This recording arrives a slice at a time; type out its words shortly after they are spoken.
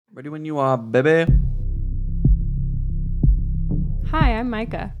Ready when you are, baby. Hi, I'm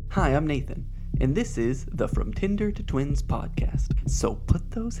Micah. Hi, I'm Nathan, and this is the From Tinder to Twins podcast. So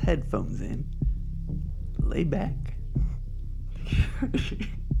put those headphones in, lay back.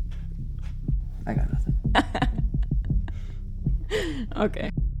 I got nothing.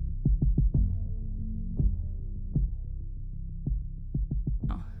 Okay.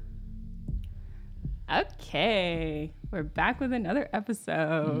 Okay, we're back with another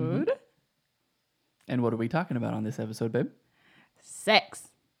episode. And what are we talking about on this episode, babe? Sex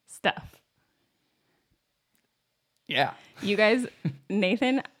stuff. Yeah. You guys,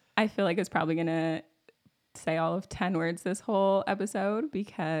 Nathan, I feel like is probably going to say all of 10 words this whole episode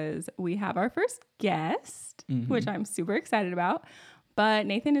because we have our first guest, which I'm super excited about. But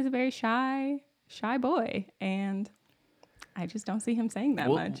Nathan is a very shy boy, and I just don't see him saying that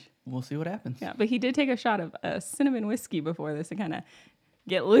much. We'll see what happens. Yeah, but he did take a shot of cinnamon whiskey before this to kind of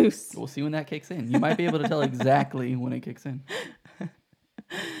get loose. We'll see when that kicks in. You might be able to tell exactly when it kicks in.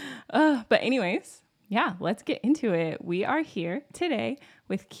 But anyways, yeah, let's get into it. We are here today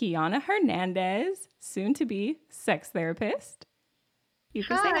with Kiana Hernandez, soon to be sex therapist. You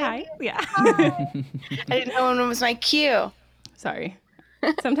can say hi. Yeah. Hi. I didn't know when was my cue. Sorry.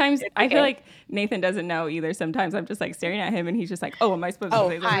 Sometimes I feel like Nathan doesn't know either. Sometimes I'm just like staring at him and he's just like, oh, am I supposed to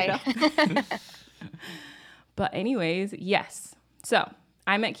say hi. But anyways, yes. So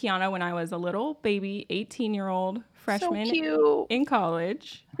I met Kiana when I was a little baby, 18-year-old freshman So cute. in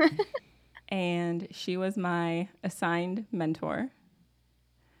college. And she was my assigned mentor.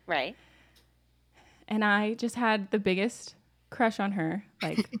 Right. And I just had the biggest crush on her,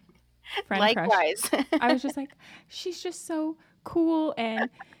 like friend Likewise. crush. I was just like, she's just so cool and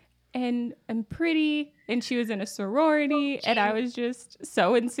pretty. And she was in a sorority, and I was just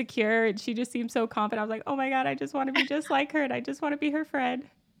so insecure. And she just seemed so confident. I was like, oh my god, I just want to be just like her, and I just want to be her friend.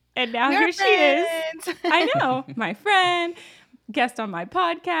 And now here she is. I know, my friend, guest on my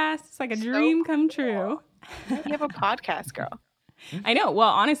podcast. It's like a dream come true. You have a podcast, girl. I know. Well,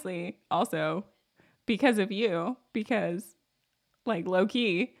 honestly, also because of you, because like low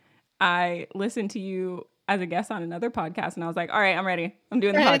key, I listened to you as a guest on another podcast, and I was like, all right, I'm ready. I'm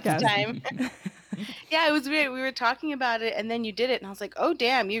doing the podcast. It's time. Yeah, it was weird. We were talking about it, and then you did it, and I was like, oh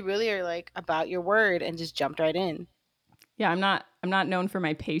damn, you really are like about your word, and just jumped right in. Yeah, I'm not known for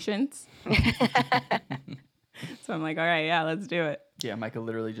my patience. So I'm like, all right, yeah, let's do it. Yeah, Micah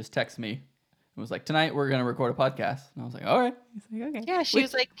literally just texted me. It was like, tonight we're going to record a podcast. And I was like, all right. He's like, okay. Yeah, she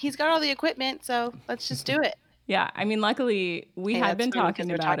was like, he's got all the equipment, so let's just do it. Yeah, I mean, luckily we had been talking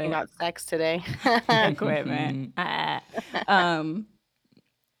about it. We're talking about sex today. Equipment.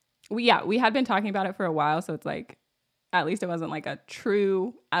 We had been talking about it for a while, so it's like, at least it wasn't like a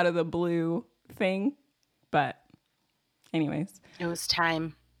true out of the blue thing. But anyways. It was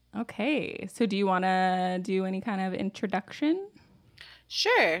time. Okay, so do you want to do any kind of introduction?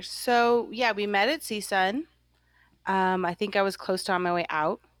 Sure. So, yeah, we met at CSUN. I think I was close to on my way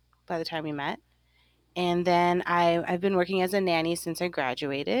out by the time we met. And then I've been working as a nanny since I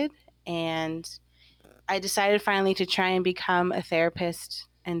graduated. And I decided finally to try and become a therapist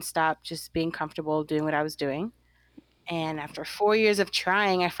and stop just being comfortable doing what I was doing. And after 4 years of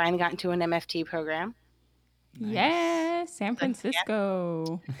trying, I finally got into an MFT program. Nice. Yes, San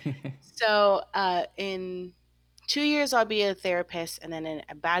Francisco. So in 2 years, I'll be a therapist. And then in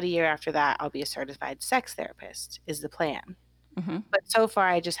about a year after that, I'll be a certified sex therapist is the plan. Mm-hmm. But so far,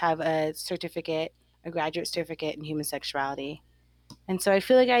 I just have a graduate certificate in human sexuality. And so I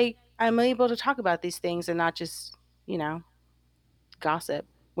feel like I'm able to talk about these things and not just, gossip,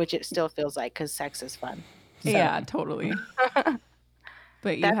 which it still feels like because sex is fun. So. Yeah, totally.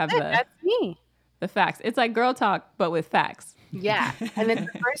 But you that's me. The facts. It's like girl talk, but with facts. Yeah. And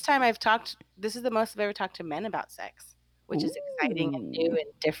it's the first time this is the most I've ever talked to men about sex, which is exciting and new and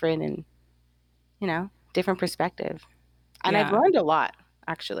different and, different perspective. And I've learned a lot,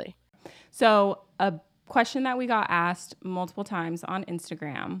 actually. So a question that we got asked multiple times on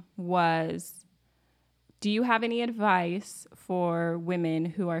Instagram was, do you have any advice for women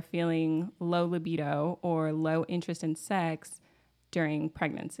who are feeling low libido or low interest in sex during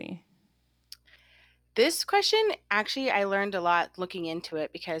pregnancy? This question, actually, I learned a lot looking into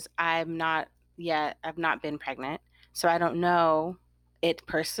it because I've not been pregnant. So I don't know it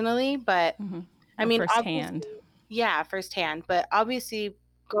personally, but I mean, firsthand. Yeah, firsthand. But obviously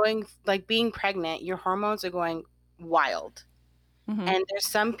being pregnant, your hormones are going wild. Mm-hmm. And there's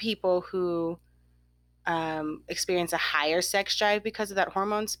some people who experience a higher sex drive because of that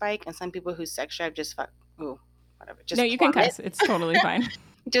hormone spike, and some people whose sex drive just whatever. No, you can cuss. It's totally fine.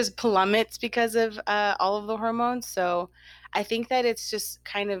 Just plummets because of all of the hormones. So I think that it's just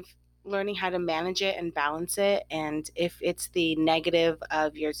kind of learning how to manage it and balance it. And if it's the negative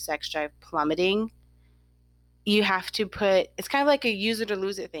of your sex drive plummeting, you have to it's kind of like a use it or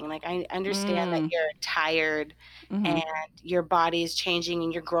lose it thing. Like, I understand that you're tired and your body is changing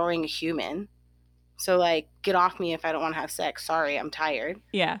and you're growing a human. So, like, get off me if I don't want to have sex. Sorry, I'm tired.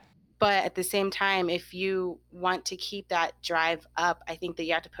 Yeah. But at the same time, if you want to keep that drive up, I think that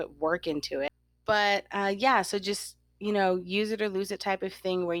you have to put work into it. But yeah, so just, use it or lose it type of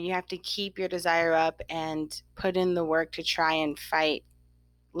thing where you have to keep your desire up and put in the work to try and fight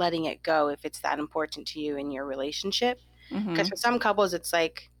letting it go if it's that important to you in your relationship. Because for some couples, it's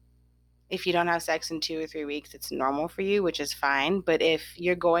like, if you don't have sex in 2 or 3 weeks, it's normal for you, which is fine. But if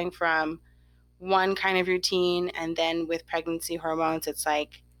you're going from one kind of routine and then with pregnancy hormones, it's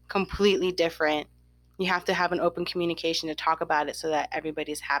like completely different. You have to have an open communication to talk about it so that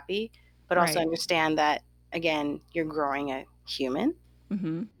everybody's happy, but also understand that, again, you're growing a human.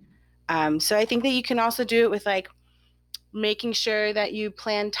 So I think that you can also do it with like making sure that you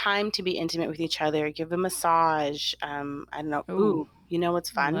plan time to be intimate with each other, give a massage. I don't know. Ooh, you know what's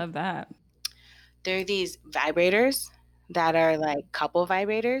fun? I love that. There are these vibrators that are like couple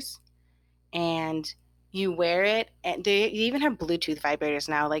vibrators, and you wear it, and they even have Bluetooth vibrators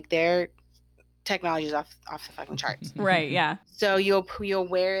now. Like, their technology is off the fucking charts. Right. Yeah. So you'll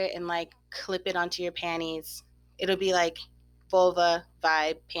wear it and like clip it onto your panties. It'll be like vulva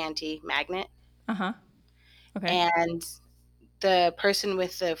vibe panty magnet. Okay. And the person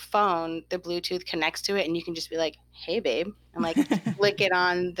with the phone, the Bluetooth connects to it, and you can just be like, "Hey, babe," and like flick it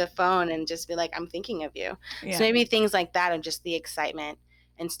on the phone and just be like, "I'm thinking of you." Yeah. So maybe things like that of just the excitement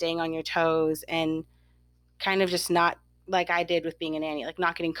and staying on your toes and kind of just not, like I did with being a nanny, like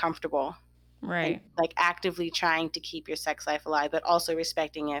not getting comfortable. Right. And like actively trying to keep your sex life alive, but also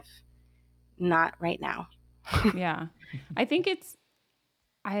respecting if not right now. Yeah. I think it's,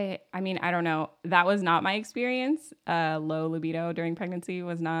 I mean, I don't know. That was not my experience. Low libido during pregnancy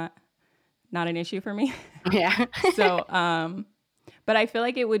was not an issue for me. Yeah. So, but I feel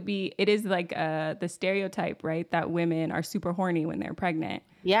like it is like the stereotype, right? That women are super horny when they're pregnant.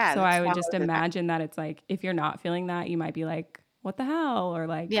 Yeah. So I would just imagine that it's like, if you're not feeling that, you might be like, what the hell? Or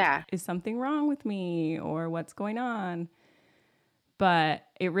like, is something wrong with me? Or what's going on? But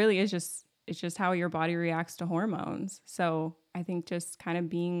it really is it's just how your body reacts to hormones. So I think just kind of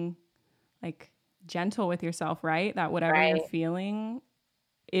being like gentle with yourself, right? That whatever you're feeling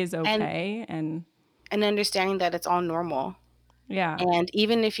is okay. And understanding that it's all normal. Yeah. And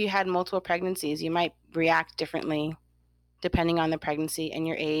even if you had multiple pregnancies, you might react differently depending on the pregnancy and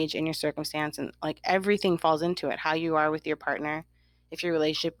your age and your circumstance, and like everything falls into it, how you are with your partner. If your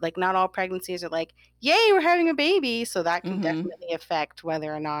relationship, like not all pregnancies are like, yay, we're having a baby. So that can definitely affect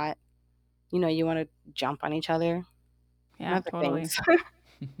whether or not, you want to jump on each other. Yeah, totally.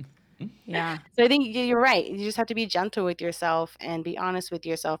 Yeah. So I think you're right. You just have to be gentle with yourself and be honest with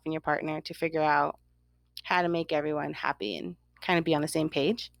yourself and your partner to figure out how to make everyone happy and kind of be on the same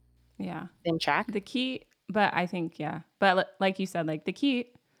page. Yeah. Same track. The key, but I think, yeah. But like you said, like the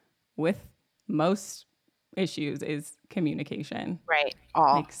key with most issues is communication. Right.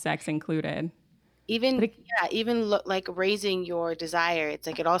 All. Like sex included. Even like raising your desire. It's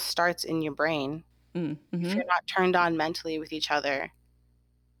like it all starts in your brain. If you're not turned on mentally with each other,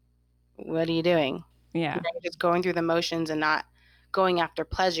 what are you doing? Yeah. You're just going through the motions and not going after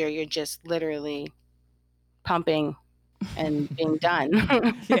pleasure. You're just literally pumping and being done.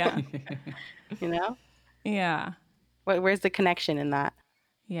 Yeah. Yeah. Where's the connection in that?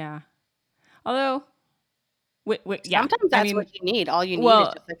 Yeah. Although, sometimes that's what you need. All you need is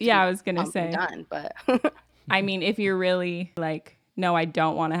just like I was gonna say done. But I mean, if you're really like, no, I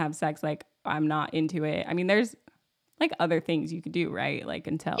don't want to have sex, like I'm not into it. I mean, there's like other things you could do, right? Like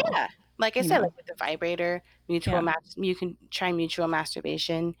until like I said, like with the vibrator, you can try mutual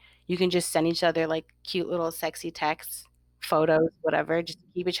masturbation. You can just send each other like cute little sexy texts, photos, whatever, just to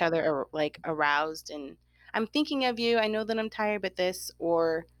keep each other like aroused. And I'm thinking of you. I know that I'm tired, but this,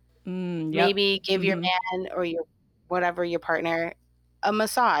 or maybe give your man or your partner a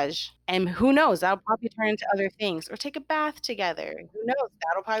massage. And who knows, that'll probably turn into other things. Or take a bath together. Who knows,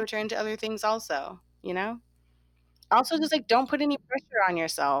 that'll probably turn into other things also, Also, just like don't put any pressure on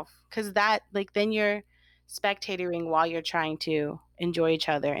yourself, because that, like, then you're spectatoring while you're trying to enjoy each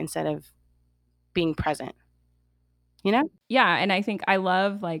other instead of being present. Yeah, and I think I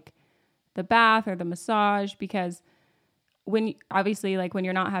love like the bath or the massage, because when obviously like when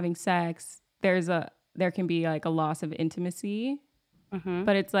you're not having sex, there can be like a loss of intimacy.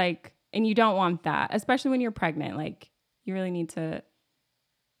 But it's like, and you don't want that, especially when you're pregnant. Like you really need to,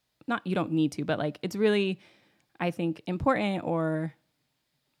 not, you don't need to, but like it's really I think, important, or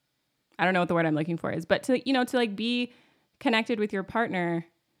I don't know what the word I'm looking for is, but to, you know, to like be connected with your partner.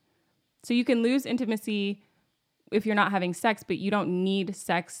 So you can lose intimacy if you're not having sex, but you don't need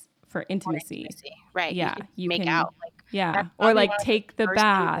sex for intimacy. Right. Yeah. You make out. Like, yeah. that's Or probably like one of take the first things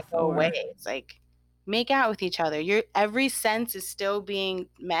that bath go or away. It's like make out with each other. Every sense is still being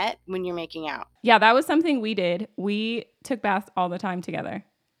met when you're making out. yeah, that was something we did. We took baths all the time together.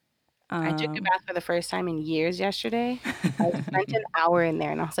 I took a bath for the first time in years yesterday. I spent an hour in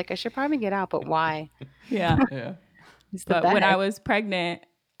there and I was like, I should probably get out, but why? Yeah. Yeah. It's the But best. when I was pregnant,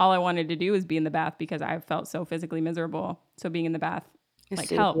 all I wanted to do was be in the bath because I felt so physically miserable. So being in the bath like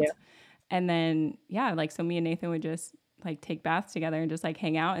soothes helped. you. And then, yeah, like, so me and Nathan would just like take baths together and just like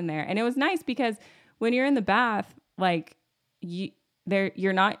hang out in there. And it was nice because when you're in the bath, like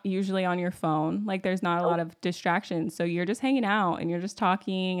you're not usually on your phone. Like there's not a lot of distractions. So you're just hanging out and you're just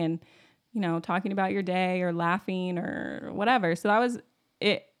talking and, you know, talking about your day or laughing or whatever. So that was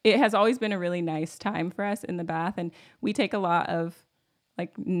it. It has always been a really nice time for us in the bath. And we take a lot of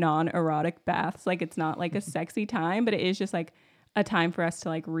like non-erotic baths. Like it's not like a sexy time, but it is just like a time for us to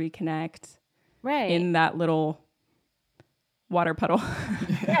like reconnect in that little water puddle.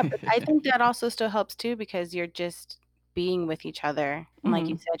 Yeah, but I think that also still helps too because you're just being with each other. And like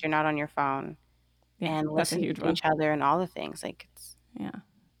you said, you're not on your phone and that's a listening huge to one. each other and all the things. Like it's So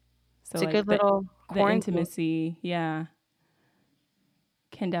it's a like good little the quarantine. intimacy,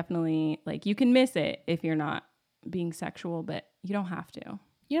 can definitely, like, you can miss it if you're not being sexual, but you don't have to.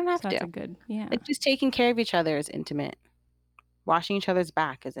 You don't have So to. that's a good, Like just taking care of each other is intimate. Washing each other's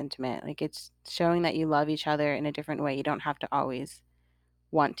back is intimate. Like it's showing that you love each other in a different way. You don't have to always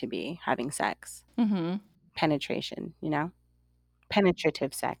want to be having sex. Mm-hmm. Penetration, you know?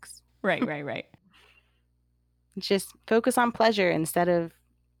 Penetrative sex. Right. Just focus on pleasure instead of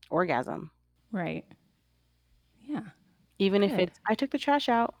orgasm. Right. Yeah. Even if it's, I took the trash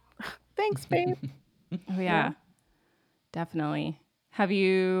out. Thanks, babe. Oh, yeah. Definitely. Have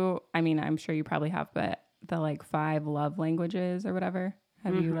you, I mean, I'm sure you probably have, but the like 5 love languages or whatever,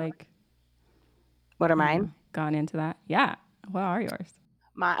 have you like, what are mine? Gone into that? Yeah. What are yours?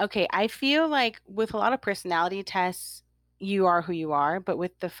 Okay, I feel like with a lot of personality tests, you are who you are. But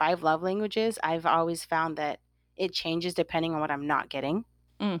with the 5 love languages, I've always found that it changes depending on what I'm not getting.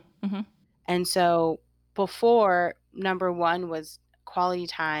 Mm-hmm. And so before, number 1 was quality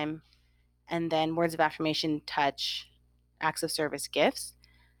time, and then words of affirmation, touch, acts of service, gifts.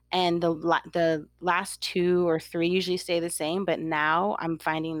 And the last 2 or 3 usually stay the same. But now I'm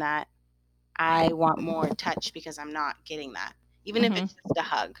finding that I want more touch because I'm not getting that. Even if it's just a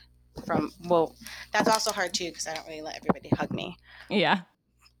hug that's also hard too because I don't really let everybody hug me. Yeah.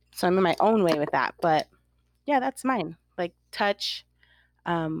 So I'm in my own way with that. But yeah, that's mine. Like touch,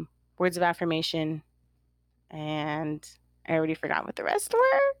 words of affirmation, and I already forgot what the rest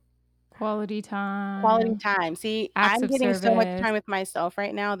were. Quality time. Quality time. See, Acts I'm of getting so much service. time with myself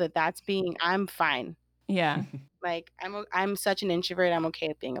right now I'm fine. Yeah. Like I'm such an introvert. I'm okay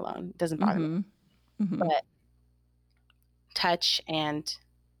with being alone. It doesn't bother me. But touch and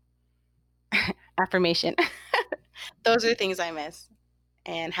affirmation, those are things I miss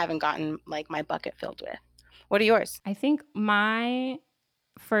and haven't gotten like my bucket filled with. What are yours? I think my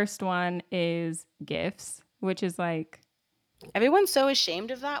first one is gifts, which is like, everyone's so ashamed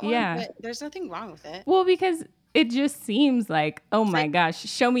of that one, Yeah. but there's nothing wrong with it. well, because it just seems like, oh my gosh,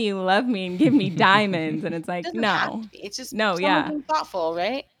 show me you love me and give me diamonds. And it's like, It doesn't have no. to be. It's just No, someone being thoughtful,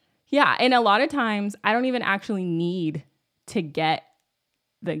 right? Yeah. And a lot of times I don't even actually need to get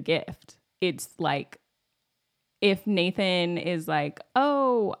the gift. It's like, if Nathan is like,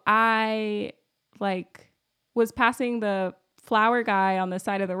 oh, I like was passing the flower guy on the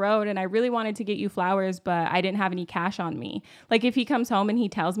side of the road and I really wanted to get you flowers, but I didn't have any cash on me. Like if he comes home and he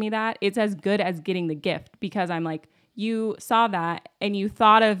tells me that, it's as good as getting the gift because I'm like, you saw that and you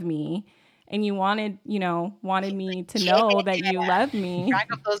thought of me and you wanted me to know that you love me. Rack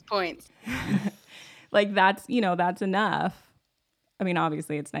up those points. Like that's enough. I mean,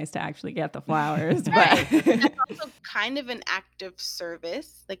 obviously it's nice to actually get the flowers, but that's also kind of an act of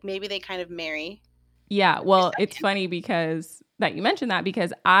service. Like maybe they kind of marry. Yeah, well, it's funny because that you mentioned that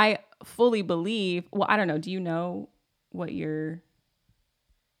because I fully believe, well, I don't know, do you know what your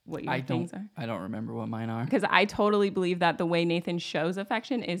things are? I don't remember what mine are. Because I totally believe that the way Nathan shows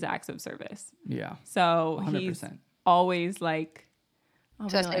affection is acts of service. Yeah. So 100%. He's always like, so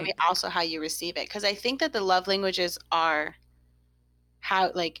that's maybe also how you receive it. Because I think that the love languages are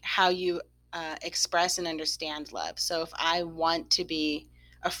how you express and understand love. So if I want to be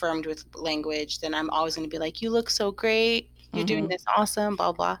affirmed with language, then I'm always going to be like, you look so great, you're doing this awesome,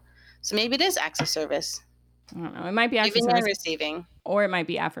 blah blah. So maybe it is acts of service. I don't know. It might be acts of Giving and service, receiving. or it might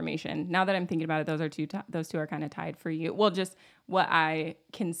be affirmation. Now that I'm thinking about it, those two are kind of tied for you. Well, just what I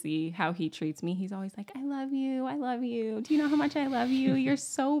can see, how he treats me. He's always like, I love you. I love you. Do you know how much I love you? You're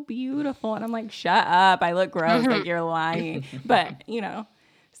so beautiful. And I'm like, shut up. I look gross. Like, you're lying. But,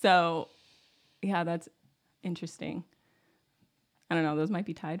 so yeah, that's interesting. I don't know. Those might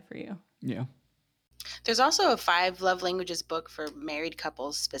be tied for you. Yeah. There's also a 5 love languages book for married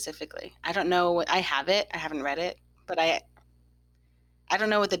couples specifically. I don't know what I have it. I haven't read it, but I don't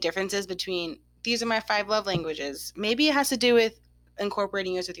know what the difference is between these are my 5 love languages. Maybe it has to do with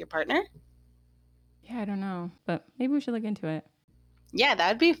incorporating yours with your partner. Yeah, I don't know, but maybe we should look into it. Yeah,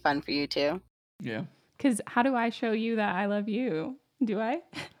 that'd be fun for you too. Yeah. Because how do I show you that I love you? Do I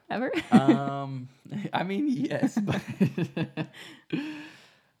ever? I mean, yes, but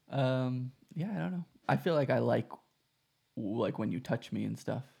yeah, I don't know. I feel like I like when you touch me and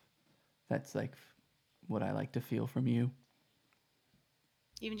stuff. That's like what I like to feel from you.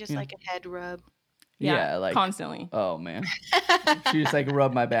 Even just like a head rub. Yeah, like constantly. Oh man, she just like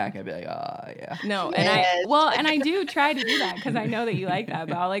rub my back. I'd be like, yeah. No, and I do try to do that because I know that you like that.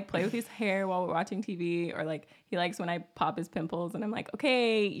 But I'll like play with his hair while we're watching TV, or like he likes when I pop his pimples, and I'm like,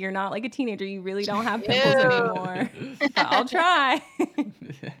 okay, you're not like a teenager. You really don't have pimples anymore. But I'll try.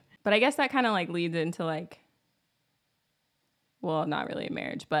 But I guess that kind of like leads into like, well, not really a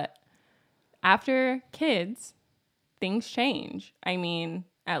marriage, but after kids, things change. I mean,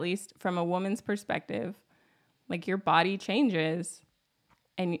 at least from a woman's perspective, like your body changes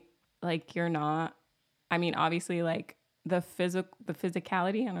and like you're not, I mean, obviously like the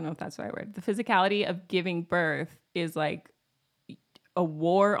physicality, I don't know if that's the right word. The physicality of giving birth is like a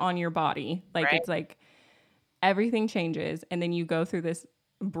war on your body. Like It's like everything changes and then you go through this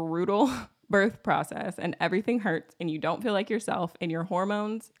brutal birth process and everything hurts and you don't feel like yourself and your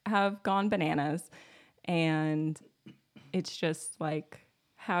hormones have gone bananas and it's just like,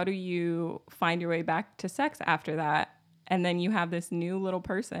 how do you find your way back to sex after that? And then you have this new little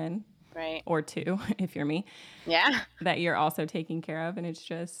person, right? Or two, if you're me, that you're also taking care of. And it's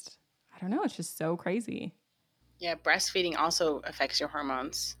just, I don't know, it's just so crazy. Yeah, breastfeeding also affects your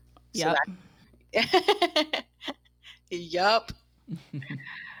hormones. Yep. Yup.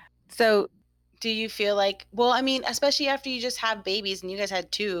 So do you feel like, well, I mean, especially after you just have babies and you guys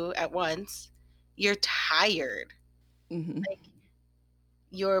had 2 at once, you're tired. Mm-hmm. Like,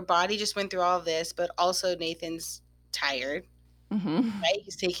 your body just went through all of this, but also Nathan's tired, right?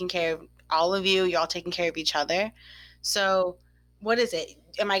 He's taking care of all of you. Y'all taking care of each other. So what is it?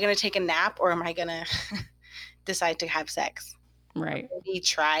 Am I going to take a nap or am I going to decide to have sex? Right. Maybe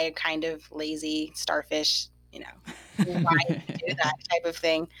try a kind of lazy starfish, why do that type of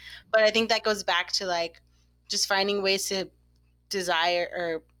thing. But I think that goes back to like just finding ways to desire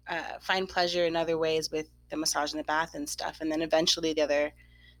or find pleasure in other ways with the massage and the bath and stuff. And then eventually the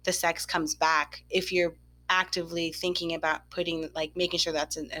sex comes back if you're actively thinking about making sure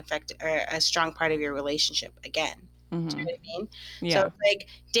that's an effect or a strong part of your relationship again. Mm-hmm. Do you know what I mean? Yeah. So like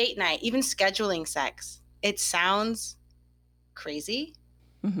date night, even scheduling sex, it sounds crazy.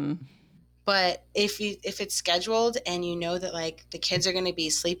 Mm-hmm. But if it's scheduled and you know that like the kids are going to be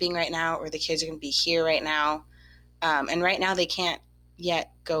sleeping right now or the kids are going to be here right now, and right now they can't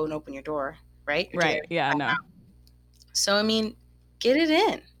yet go and open your door, right? Right. Yeah. No. So I mean, get it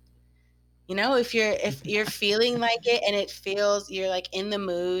in. If you're feeling like it and it feels you're like in the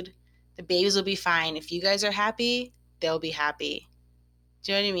mood, the babies will be fine. If you guys are happy, they'll be happy.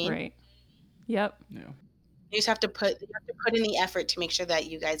 Do you know what I mean? Right. Yep. Yeah. You just have to put in the effort to make sure that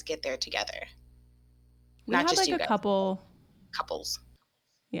you guys get there together. We have like a couple couples.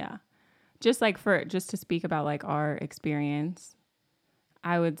 Yeah. Just to speak about like our experience,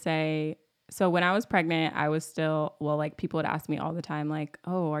 I would say, so when I was pregnant, I was still, well, like people would ask me all the time, like,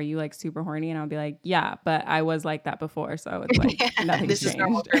 oh, are you like super horny? And I would be like, yeah, but I was like that before. So it's like nothing's this changed. is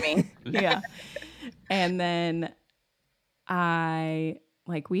normal for me. Yeah. And then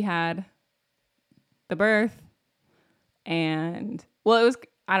we had the birth and, well, it was,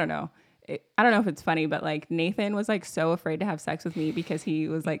 I don't know if it's funny, but like Nathan was like so afraid to have sex with me because he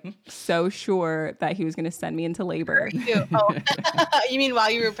was like so sure that he was going to send me into labor. Oh. You mean while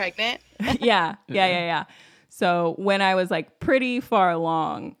you were pregnant? Yeah. So when I was like pretty far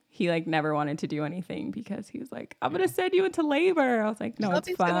along, he like never wanted to do anything because he was like, I'm going to send you into labor. I was like, no, it's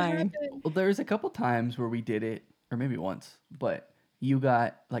fine. Well, there's a couple times where we did it, or maybe once, but you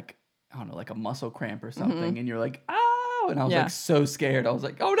got like, I don't know, like a muscle cramp or something, and you're like, and I was like so scared. I was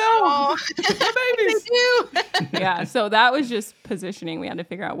like, oh no, my babies. Yeah, so that was just positioning. We had to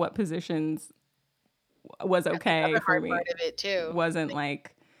figure out what positions was okay for me. Part of it too. Wasn't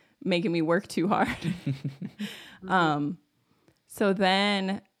like making me work too hard. So it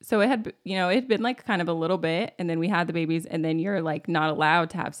had, it had been like kind of a little bit, and then we had the babies, and then you're like not allowed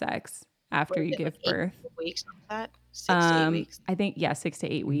to have sex after you give birth. 8 weeks like that? 6 to 8 weeks? I think, 6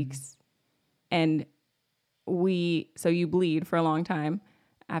 to 8 weeks. And so you bleed for a long time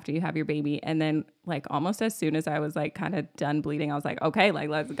after you have your baby. And then like almost as soon as I was like kind of done bleeding, I was like, okay, like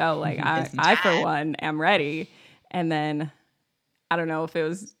let's go. Like I for one am ready. And then I don't know if it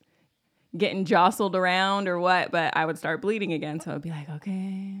was getting jostled around or what, but I would start bleeding again. So I'd be like,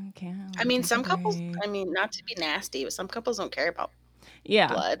 okay, can't. I mean, some couples, not to be nasty, but some couples don't care about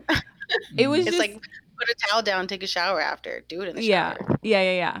blood. It was it's just like put a towel down, take a shower after, do it in the shower.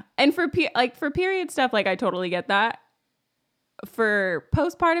 Yeah. And for period stuff, like I totally get that. For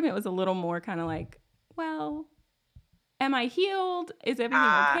postpartum, it was a little more kind of like, well, am I healed? Is everything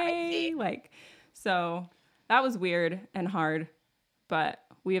okay? Like, so that was weird and hard, but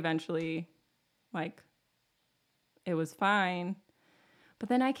we eventually, like, it was fine. But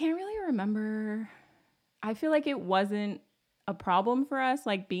then I can't really remember. I feel like it wasn't a problem for us,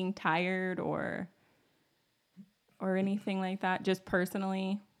 like being tired or anything like that. Just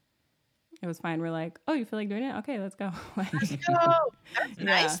personally, it was fine. We're like, oh, you feel like doing it? Okay, let's go. Let's go. That's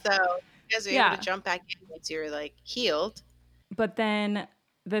nice, though. You guys were able to jump back in once you were, like, healed. But then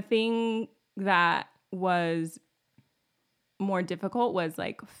the thing that was more difficult was,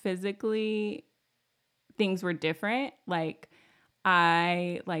 like, physically, things were different. Like,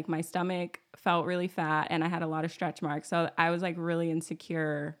 my stomach felt really fat and I had a lot of stretch marks. So I was, like, really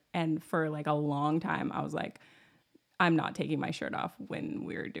insecure. And for, like, a long time, I was like, I'm not taking my shirt off when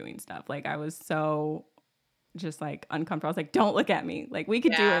we were doing stuff. Like, I was so just like uncomfortable. I was like, don't look at me. Like, we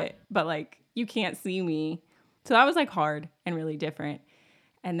could do it, but like, you can't see me. So that was like hard and really different.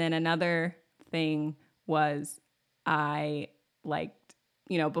 And then another thing was I liked,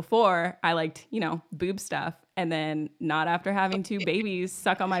 before I liked, boob stuff. And then not after having 2 babies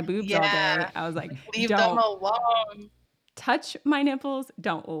suck on my boobs all day. I was like, leave them alone. Touch my nipples.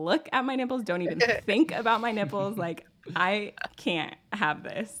 Don't look at my nipples. Don't even think about my nipples. Like, I can't have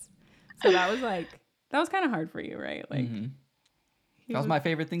this. So that was kind of hard for you, right? Like, that was my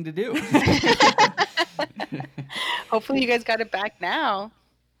favorite thing to do. Hopefully you guys got it back now.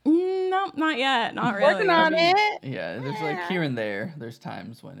 No, not yet. Not really. Working on it. Yeah, there's like here and there. There's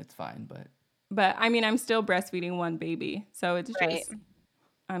times when it's fine, but I mean, I'm still breastfeeding one baby, so it's just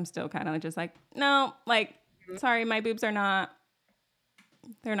I'm still kind of just like, no, like, sorry, my boobs they're not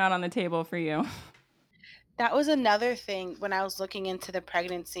on the table for you. That was another thing when I was looking into the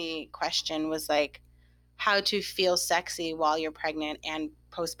pregnancy question, was like how to feel sexy while you're pregnant and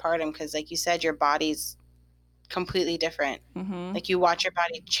postpartum, because like you said, your body's completely different. Like, you watch your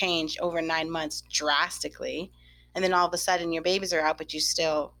body change over 9 months drastically, and then all of a sudden your babies are out, but you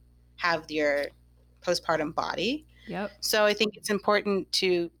still have your postpartum body. Yep. So I think it's important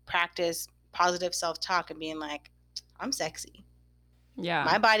to practice positive self-talk and being like, I'm sexy. Yeah.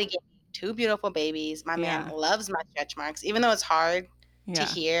 My body gave me 2 beautiful babies. My man loves my stretch marks, even though it's hard to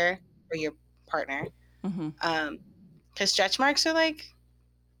hear for your partner. Because stretch marks are like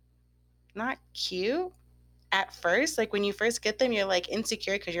not cute at first. Like, when you first get them, you're like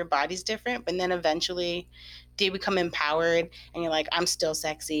insecure because your body's different, but then eventually they become empowered and you're like, I'm still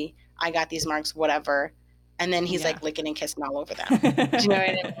sexy. I got these marks, whatever. And then he's like licking and kissing all over them. Do you know what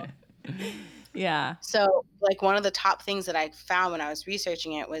I mean? Yeah. So, like, one of the top things that I found when I was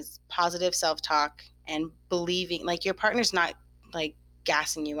researching it was positive self-talk and believing, like, your partner's not like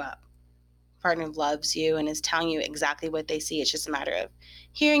gassing you up. Partner loves you and is telling you exactly what they see. It's just a matter of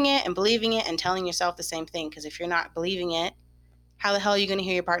hearing it and believing it and telling yourself the same thing. Because if you're not believing it, how the hell are you going to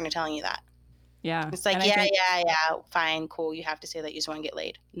hear your partner telling you that? Yeah. It's like, yeah, fine, cool. You have to say that you just want to get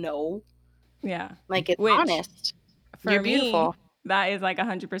laid. No. Yeah. Like, it's honest. You're beautiful. That is like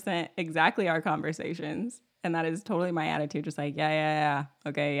 100% exactly our conversations. And that is totally my attitude. Just like, yeah.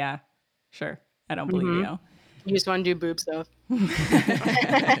 Okay, yeah. Sure. I don't believe you. You just want to do boob stuff.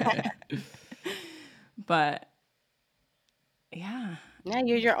 But yeah. Yeah,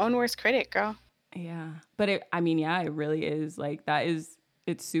 you're your own worst critic, girl. Yeah. But it really is like,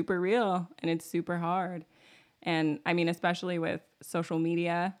 it's super real and it's super hard. And I mean, especially with social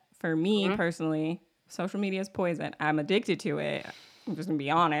media, for me personally, social media is poison. I'm addicted to it. I'm just gonna be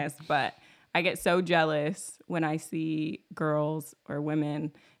honest, but I get so jealous when I see girls or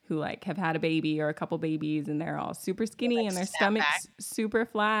women who like have had a baby or a couple babies and they're all super skinny and their stomach's super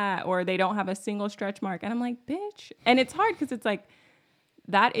flat, or they don't have a single stretch mark. And I'm like, bitch. And it's hard because it's like,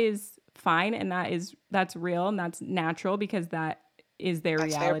 that is fine and that's real and that's natural because that is their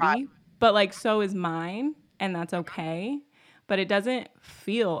reality. But like, so is mine, and that's okay. but it doesn't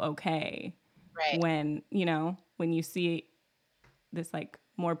feel okay Right. when, you know, when you see this like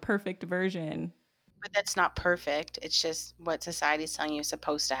more perfect version. But that's not perfect. It's just what society's telling you is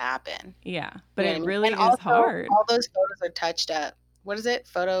supposed to happen. Yeah. But You know it what I mean? really And is also, hard. all those photos are touched up. What is it?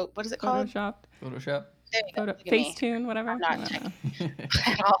 What is it called? Photoshopped. Photoshop. There you go. Look at me. Facetune, whatever. I'm not I don't know.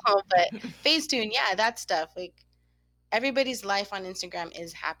 at all, but Facetune, yeah, that stuff. Like, everybody's life on Instagram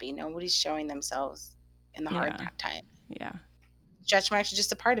is happy. Nobody's showing themselves in the hard time. Yeah. Stretch marks are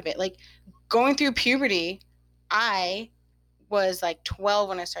just a part of it. Like, going through puberty, I was like 12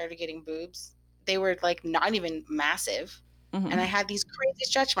 when I started getting boobs. They were like not even massive. Mm-hmm. And I had these crazy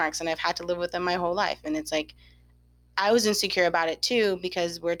stretch marks, and I've had to live with them my whole life. And it's like, I was insecure about it too,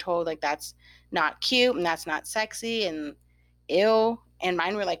 because we're told like that's not cute and that's not sexy and ill. And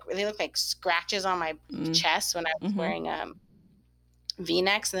mine were like, they looked like scratches on my chest when I was wearing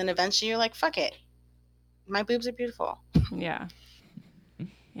V-necks. And then eventually you're like, fuck it. My boobs are beautiful. Yeah.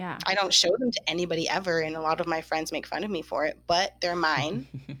 Yeah. I don't show them to anybody ever. And a lot of my friends make fun of me for it, but they're mine.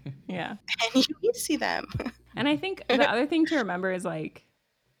 Yeah. And you need to see them. And I think the other thing to remember is like,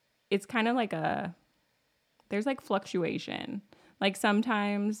 it's kind of like there's like fluctuation. Like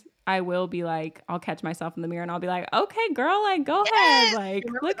sometimes I will be like, I'll catch myself in the mirror and I'll be like, okay, girl, like go ahead. Like,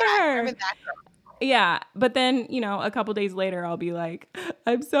 look at her. Remember that girl. Yeah. But then, you know, a couple days later, I'll be like,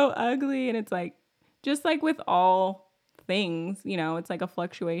 I'm so ugly. And it's like, just like with all things, you know, it's like a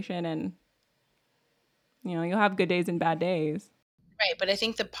fluctuation, and, you know, you'll have good days and bad days. Right. But I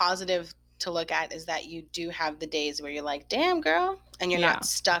think the positive to look at is that you do have the days where you're like, damn, girl, and you're not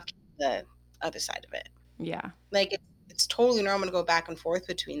stuck the other side of it. Yeah. Like, it's totally normal to go back and forth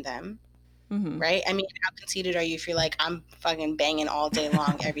between them. Mm-hmm. Right? I mean, how conceited are you if you're like, I'm fucking banging all day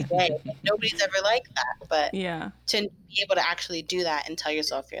long every day? Nobody's ever like that. But to be able to actually do that and tell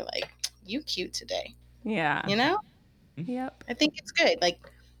yourself you're like, you cute today. Yeah. You know? Yep. I think it's good. Like,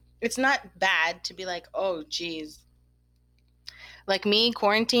 it's not bad to be like, oh, geez. Like me,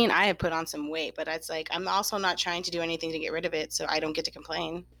 quarantine, I have put on some weight, but it's like, I'm also not trying to do anything to get rid of it, so I don't get to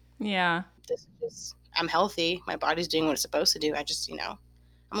complain. Yeah. I'm healthy. My body's doing what it's supposed to do. I just, you know,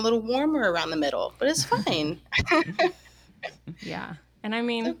 I'm a little warmer around the middle, but it's fine. Yeah. And I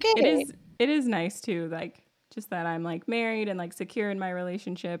mean, it is nice too, like, just that I'm like married and like secure in my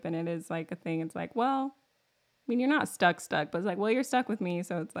relationship, and it is like a thing. It's like, well, I mean, you're not stuck, but it's like, well, you're stuck with me,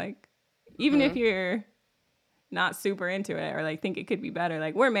 so it's like, even if you're not super into it or like think it could be better,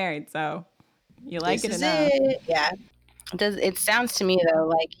 like, we're married, so you like it enough. Yeah. It sounds to me though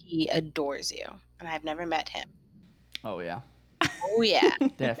like he adores you, and I've never met him. Oh yeah. Oh yeah.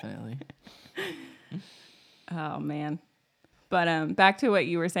 Definitely. Oh man. But back to what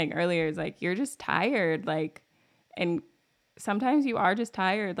you were saying earlier, is like, you're just tired, like, and sometimes you are just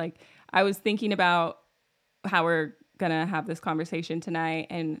tired. Like, I was thinking about how we're gonna have this conversation tonight,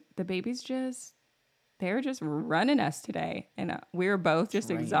 and the babies they're just running us today, and we were both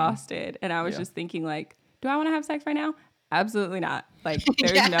just exhausted. And I was just thinking, like, do I want to have sex right now? Absolutely not. Like,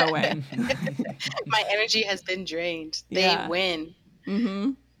 there's no way. My energy has been drained. They win.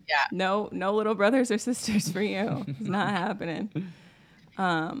 Mm-hmm. Yeah. No little brothers or sisters for you. It's not happening.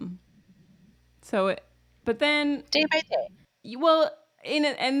 But then day by day. Well,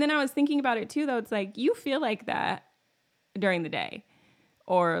 and then I was thinking about it too, though. It's like, you feel like that during the day,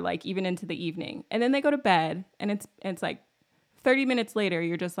 or like even into the evening, and then they go to bed, and it's like 30 minutes later,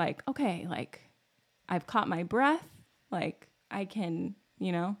 you're just like, okay, like, I've caught my breath. Like, I can,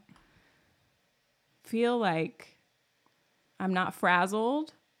 you know, feel like I'm not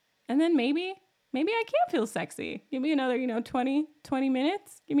frazzled. And then maybe I can feel sexy. Give me another, 20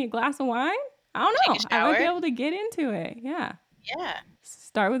 minutes. Give me a glass of wine. I don't know. I might be able to get into it. Yeah. Yeah.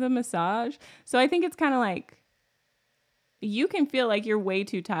 Start with a massage. So I think it's kind of like, you can feel like you're way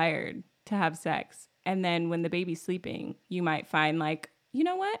too tired to have sex. And then when the baby's sleeping, you might find like, you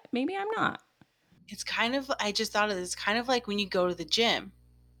know what? Maybe I'm not. It's kind of, I just thought of this, kind of like when you go to the gym.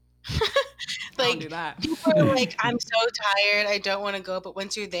 Like, don't do that. People are like, I'm so tired, I don't want to go. But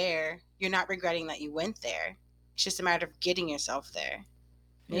once you're there, you're not regretting that you went there. It's just a matter of getting yourself there.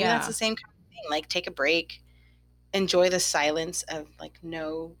 Maybe that's the same kind of thing. Like, take a break, enjoy the silence of like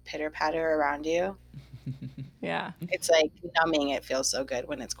no pitter patter around you. Yeah. It's like numbing. It feels so good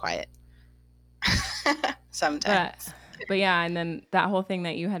when it's quiet. Sometimes. But yeah, and then that whole thing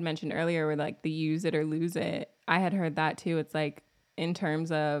that you had mentioned earlier with like the use it or lose it, I had heard that too. It's like, in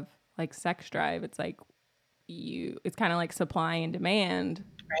terms of like sex drive, it's like it's kind of like supply and demand,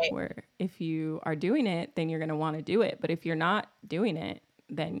 right? Where if you are doing it, then you're going to want to do it. But if you're not doing it,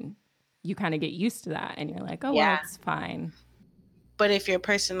 then you kind of get used to that, and you're like, oh, well, it's fine. But if you're a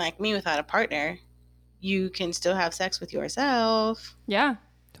person like me without a partner, you can still have sex with yourself. Yeah,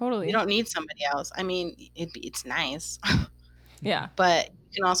 totally. You don't need somebody else. I mean, it's nice. Yeah. But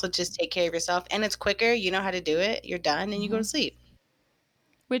you can also just take care of yourself, and it's quicker. You know how to do it. You're done, and you go to sleep.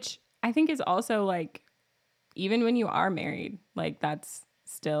 Which I think is also like, even when you are married, like that's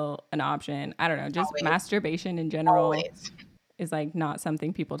still an option. I don't know, just Always. masturbation in general is like not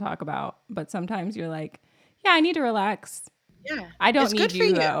something people talk about. But sometimes you're like, yeah, I need to relax. Yeah. I don't need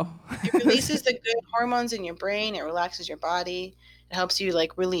you though. It releases the good hormones in your brain. It relaxes your body. It helps you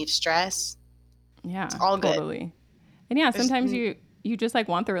like relieve stress. Yeah, it's all totally. good. And yeah, sometimes you just like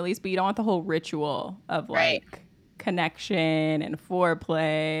want the release, but you don't want the whole ritual of like connection and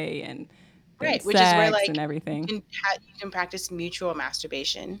foreplay and which is where like and everything. You can practice mutual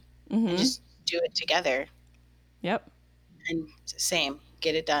masturbation and just do it together. Yep. And same,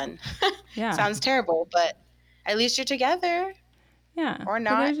 get it done. Yeah. Sounds terrible, but at least you're together. Yeah. Or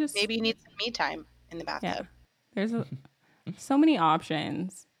not. Maybe you need some me time in the bathtub. Yeah. There's so many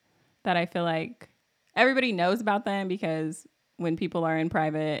options that I feel like everybody knows about them because when people are in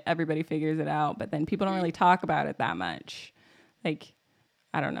private, everybody figures it out. But then people don't really talk about it that much. Like,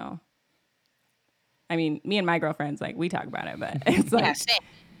 I don't know. I mean, me and my girlfriends, like, we talk about it, but it's like, same.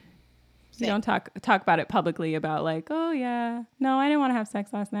 You don't talk about it publicly about like, oh yeah, no, I didn't want to have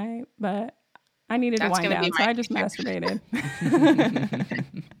sex last night, but I needed to wind down, so I just masturbated.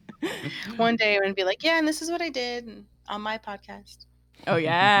 One day I'm gonna be like, yeah, and this is what I did on my podcast. Oh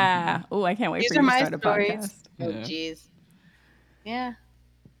yeah. Oh, I can't wait for you to start a podcast. Oh jeez. Yeah.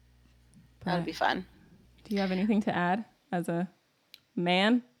 That would be fun. Do you have anything to add as a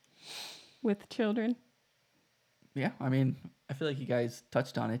man with children? Yeah, I mean, I feel like you guys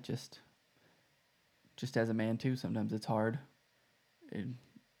touched on it just as a man too. Sometimes it's hard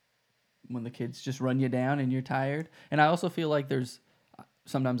when the kids just run you down and you're tired. And I also feel like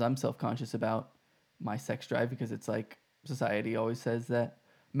sometimes I'm self-conscious about my sex drive because it's like society always says that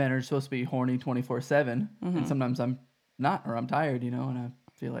men are supposed to be horny 24/7, and sometimes I'm not, or I'm tired, and I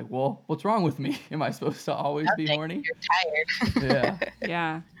feel like, well, what's wrong with me? Am I supposed to always be horny? You're tired.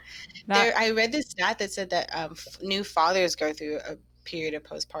 Yeah. I read this stat that said that new fathers go through a period of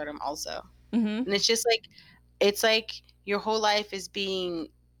postpartum also. And it's just like, it's like your whole life is being,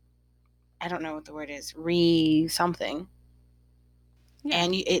 I don't know what the word is, something. Yeah.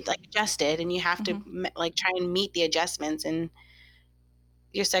 And it like adjusted, and you have to like try and meet the adjustments, and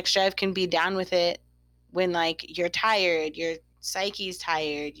your sex drive can be down with it when like you're tired, your psyche's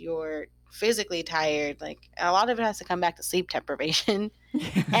tired, you're physically tired. Like a lot of it has to come back to sleep deprivation.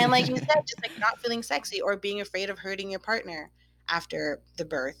 And like you said, just like not feeling sexy or being afraid of hurting your partner after the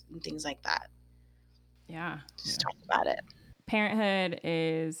birth and things like that. Yeah. Just talk about it. Parenthood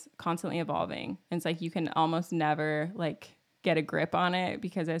is constantly evolving. It's like you can almost never like get a grip on it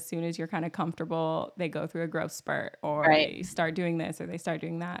because as soon as you're kind of comfortable, they go through a growth spurt or they start doing this or they start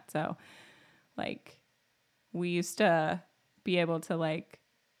doing that. So like we used to be able to like,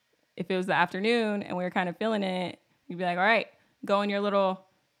 if it was the afternoon and we were kind of feeling it, we'd be like, all right, go in your little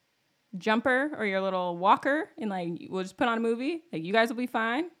jumper or your little walker and like, we'll just put on a movie. Like you guys will be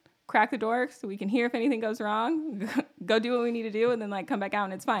fine. Crack the door so we can hear if anything goes wrong. Go do what we need to do and then like come back out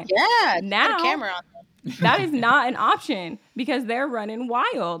and it's fine. Yeah. Now put a camera on them. That is not an option because they're running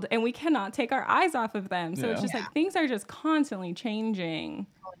wild and we cannot take our eyes off of them. So it's just like things are just constantly changing.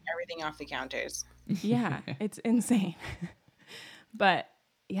 Pulling everything off the counters. Yeah, it's insane. But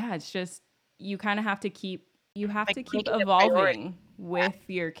yeah, it's just you kind of have to keep evolving with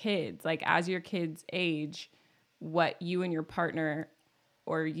your kids. Like as your kids age, what you and your partner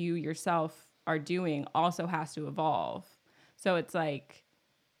or you yourself are doing also has to evolve. So it's like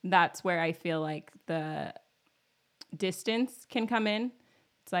that's where I feel like the distance can come in.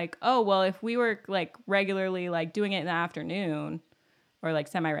 It's like, oh, well, if we were like regularly like doing it in the afternoon or like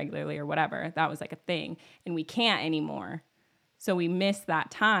semi-regularly or whatever, that was like a thing and we can't anymore. So we miss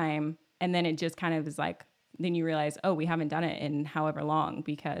that time. And then it just kind of is like, then you realize, oh, we haven't done it in however long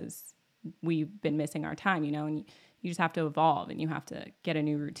because we've been missing our time, and you just have to evolve and you have to get a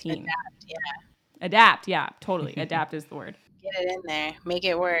new routine. Adapt, yeah, totally. Adapt is the word. Get it in there. Make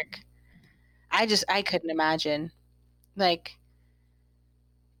it work. I couldn't imagine. Like,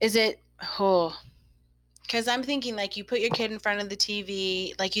 is it, because I'm thinking like you put your kid in front of the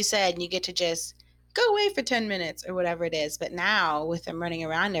TV, like you said, and you get to just go away for 10 minutes or whatever it is. But now with them running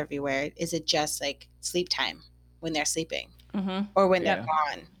around everywhere, is it just like sleep time when they're sleeping or when they're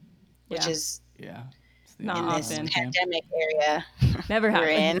gone, which is not in often. This pandemic area never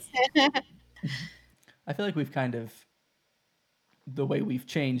happens. I feel like we've kind of, the way we've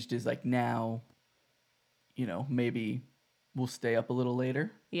changed is like now, maybe we'll stay up a little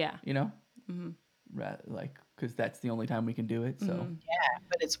later. Yeah. like, because that's the only time we can do it. So yeah,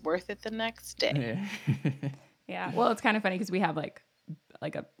 but it's worth it the next day. Yeah. Well, it's kind of funny because we have like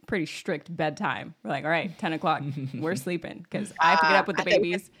a pretty strict bedtime. We're like, all right, 10 o'clock, we're sleeping because I have to get up with the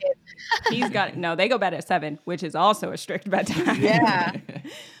babies. They go bed at 7, which is also a strict bedtime. Yeah.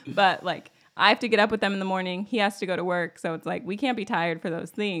 But like, I have to get up with them in the morning. He has to go to work. So it's like, we can't be tired for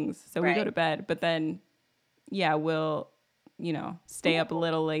those things. So we go to bed, but then, yeah, we'll, stay up a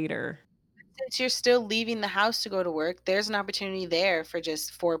little later. Since you're still leaving the house to go to work, there's an opportunity there for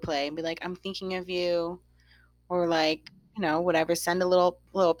just foreplay and be like, I'm thinking of you, or like, whatever, send a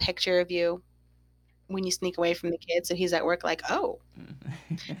little picture of you when you sneak away from the kids. So he's at work like, oh,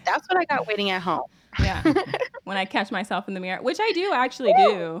 that's what I got waiting at home. Yeah. When I catch myself in the mirror, which I do actually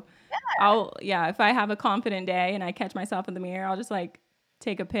do. Yeah. If I have a confident day and I catch myself in the mirror, I'll just like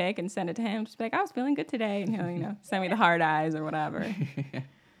take a pic and send it to him. Just be like, I was feeling good today. And he'll, send me the hard eyes or whatever.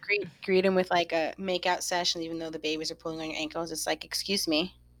 Greet him with like a makeout session, even though the babies are pulling on your ankles. It's like, excuse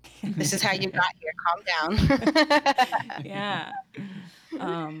me. This is how you got here. Calm down. Yeah.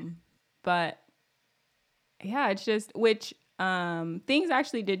 But yeah, it's just, which things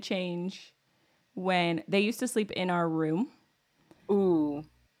actually did change when they used to sleep in our room. Ooh.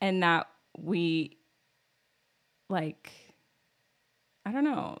 And that we, like, I don't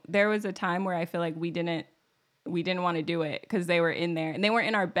know. There was a time where I feel like we didn't want to do it because they were in there and they weren't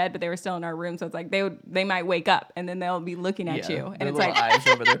in our bed, but they were still in our room. So it's like they might wake up and then they'll be looking at you, and it's like eyes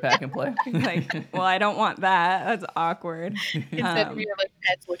over their pack and play. It's like, well, I don't want that. That's awkward. Instead of your like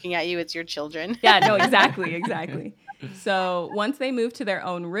pets looking at you, it's your children. Yeah, no, exactly. So once they moved to their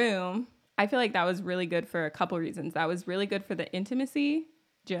own room, I feel like that was really good for a couple reasons. That was really good for the intimacy.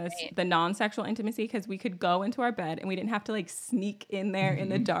 Just the non-sexual intimacy, because we could go into our bed and we didn't have to like sneak in there in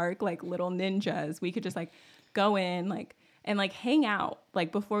the dark like little ninjas. We could just like go in like and like hang out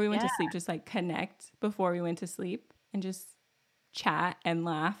like before we went to sleep, just like connect before we went to sleep and just chat and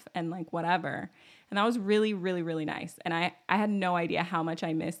laugh and like whatever. And that was really, really, really nice. And I had no idea how much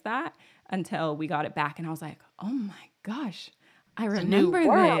I missed that until we got it back. And I was like, oh my gosh, I remember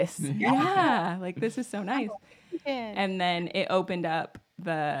this. Yeah, like this is so nice. And then it opened up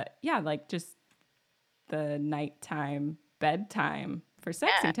just the nighttime bedtime for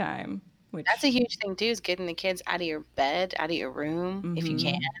sexy time. Which that's a huge thing too, is getting the kids out of your bed, out of your room, if you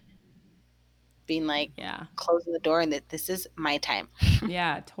can. Being like, closing the door and that this is my time.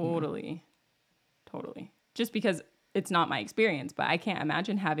 Yeah, totally. Just because it's not my experience, but I can't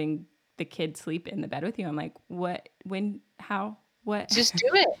imagine having the kid sleep in the bed with you. I'm like, what, when, how, what? Just do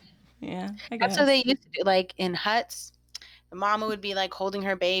it. Yeah, that's what they used to do. Like in huts, the mama would be like holding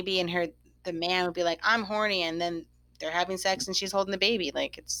her baby and the man would be like, I'm horny. And then they're having sex and she's holding the baby.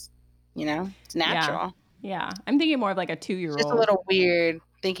 Like it's natural. Yeah. I'm thinking more of like a 2-year-old. Just a little weird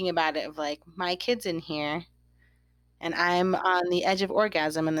thinking about it of like, my kid's in here and I'm on the edge of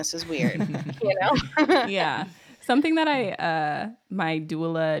orgasm and this is weird, Yeah. Something that my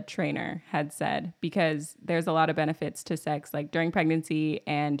doula trainer had said, because there's a lot of benefits to sex, like during pregnancy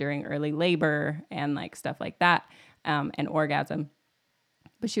and during early labor and like stuff like that, and orgasm.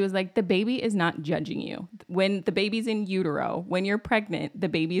 But she was like, the baby is not judging you. When the baby's in utero, when you're pregnant, the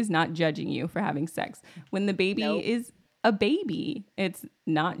baby is not judging you for having sex. When the baby is a baby, it's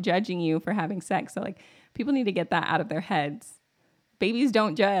not judging you for having sex. So like people need to get that out of their heads. Babies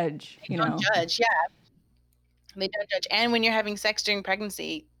don't judge. They don't judge, yeah. They don't judge. And when you're having sex during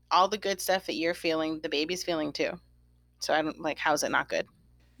pregnancy, all the good stuff that you're feeling, the baby's feeling too. So I don't like, how is it not good?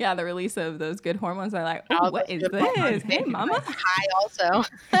 Yeah, the release of those good hormones are like, oh, what is this? Hey, mama. High also.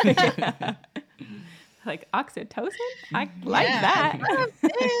 Like oxytocin? I like that.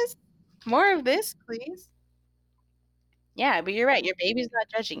 More of this, please. Yeah, but you're right. Your baby's not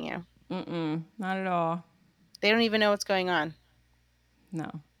judging you. Not at all. They don't even know what's going on. No.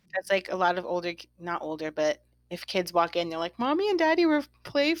 That's like a lot of not older, but if kids walk in, they're like, Mommy and Daddy were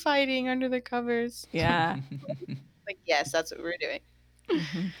play fighting under the covers. Yeah. Like, yes, that's what we're doing.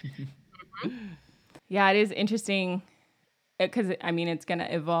 Yeah, it is interesting because it's gonna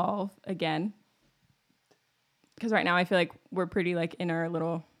evolve again, because right now I feel like we're pretty like in our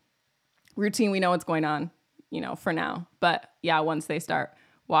little routine. We know what's going on, for now, but yeah, once they start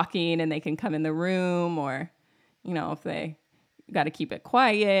walking and they can come in the room, or if they got to keep it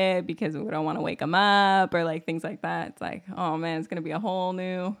quiet because we don't want to wake them up or like things like that, it's like, oh man, it's gonna be a whole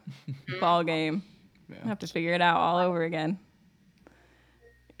new ball game. I have to figure it out all over again.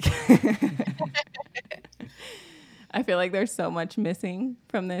 I feel like there's so much missing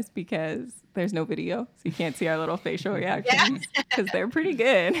from this because there's no video, so you can't see our little facial reactions because they're pretty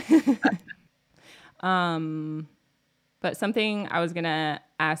good. But something I was gonna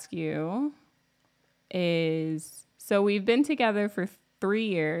ask you is, so we've been together for 3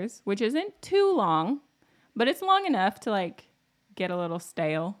 years, which isn't too long, but it's long enough to like get a little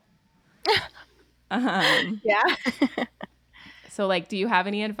stale. Yeah. So like, do you have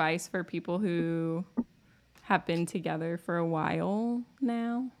any advice for people who have been together for a while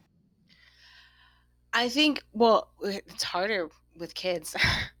now? I think, well, it's harder with kids,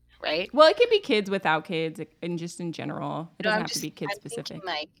 right? Well, it can be kids without kids and just in general. It doesn't have to be kid I'm specific. thinking,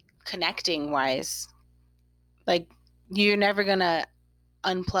 like, connecting wise, like, you're never going to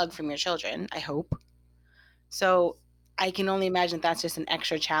unplug from your children, I hope. So I can only imagine that's just an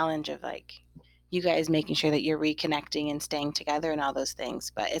extra challenge of like you guys making sure that you're reconnecting and staying together and all those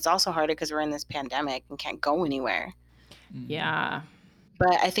things. But it's also harder because we're in this pandemic and can't go anywhere. Yeah.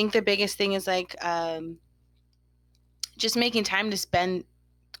 But I think the biggest thing is like just making time to spend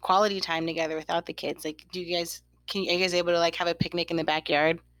quality time together without the kids. Like, are you guys able to like have a picnic in the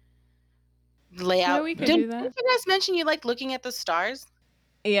backyard? Lay out. Yeah, we could do that. Did you guys mention you like looking at the stars?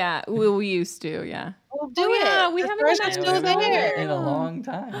 Yeah, we used to, yeah. Well, do it. Yeah, we haven't done that still there in a long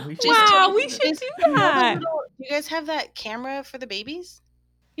time. We should wow, we should do that. Do you guys have that camera for the babies?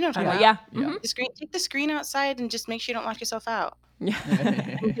 You know what I'm talking about? Yeah. Mm-hmm. The screen. Take the screen outside and just make sure you don't lock yourself out. Yeah.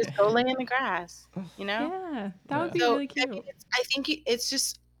 And just go lay in the grass. You know. Yeah, that would be really cute. I think it's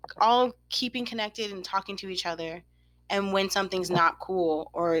just all keeping connected and talking to each other. And when something's not cool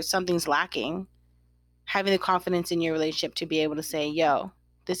or something's lacking, having the confidence in your relationship to be able to say, "Yo,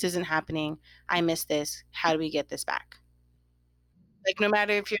 this isn't happening. I miss this. How do we get this back?" Like, no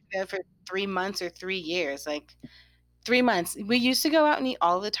matter if you're there for 3 months or 3 years, like 3 months. We used to go out and eat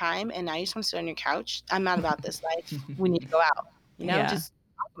all the time, and now you just want to sit on your couch. I'm not about this life. We need to go out. You know, just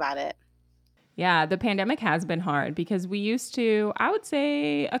talk about it. Yeah, the pandemic has been hard because we used to, I would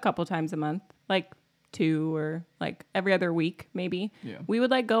say a couple times a month, like 2 or like every other week, maybe. Yeah. We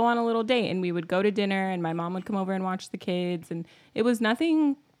would like go on a little date and we would go to dinner and my mom would come over and watch the kids. And it was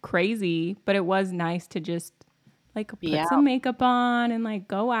nothing crazy, but it was nice to just like put some makeup on and like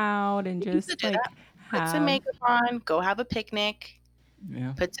go out and just like put some makeup on, go have a picnic.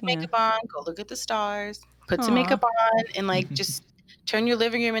 Yeah. Put some makeup on, go look at the stars. Put some makeup on and like just turn your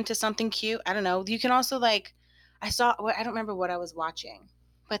living room into something cute. I don't know. You can also like, I don't remember what I was watching,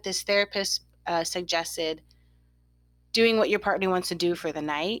 but this therapist suggested doing what your partner wants to do for the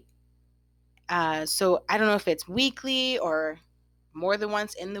night. So I don't know if it's weekly or more than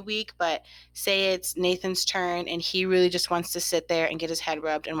once in the week, but say it's Nathan's turn and he really just wants to sit there and get his head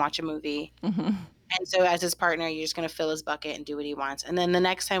rubbed and watch a movie. Mm-hmm. And so as his partner, you're just going to fill his bucket and do what he wants. And then the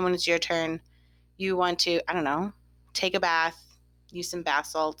next time when it's your turn, you want to, I don't know, take a bath, use some bath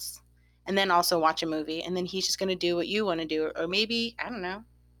salts, and then also watch a movie. And then he's just going to do what you want to do. Or maybe, I don't know,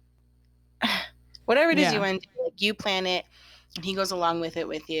 whatever it is you want to do. Like, you plan it and he goes along with it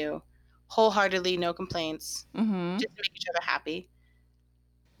with you wholeheartedly, no complaints, just to make each other happy.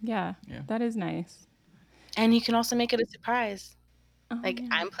 Yeah, that is nice. And you can also make it a surprise.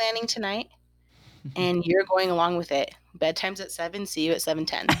 I'm planning tonight and you're going along with it. Bedtime's at 7, see you at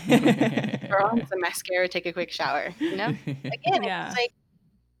 7:10. Throw on some mascara, take a quick shower. You know? Again, it's like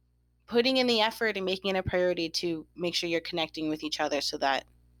putting in the effort and making it a priority to make sure you're connecting with each other so that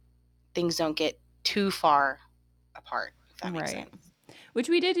things don't get too far apart, if that makes sense. Which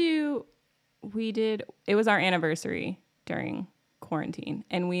we did do. It was our anniversary during quarantine,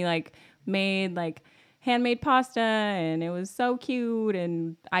 and we like made like handmade pasta, and it was so cute,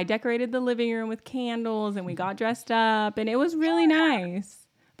 and I decorated the living room with candles, and we got dressed up, and it was really nice.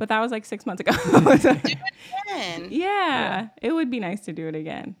 But that was like 6 months ago. Do it again. Yeah, it would be nice to do it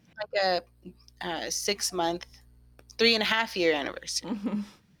again. Like a 6 month, 3.5 year anniversary.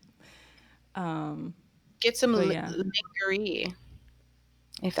 Get some lingerie.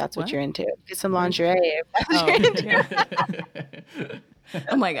 If that's what you're into. Get some lingerie.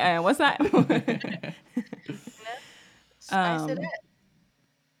 I'm like, what's that? Spice it up.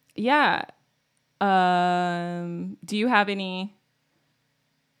 Yeah. Do you have any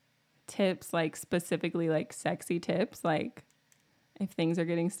tips, like specifically like sexy tips, like if things are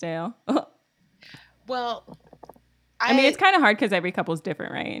getting stale? Well, I mean, it's kind of hard because every couple's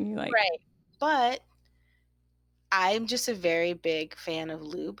different, right? And you like, right. But I'm just a very big fan of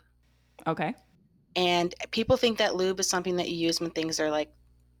lube. Okay. And people think that lube is something that you use when things are like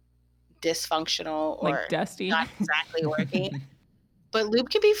dysfunctional or like dusty, not exactly working. But lube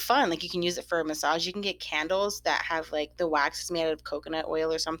can be fun. Like, you can use it for a massage. You can get candles that have like the wax is made out of coconut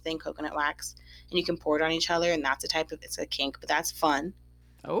oil or something, coconut wax, and you can pour it on each other. And that's it's a kink, but that's fun.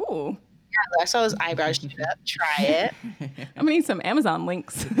 Oh. Yeah, I saw his eyebrows shoot up. Try it. I'm gonna need some Amazon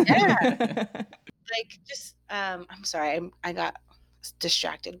links. Yeah. Like, just I'm sorry, I got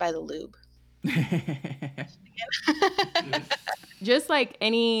distracted by the lube. Just like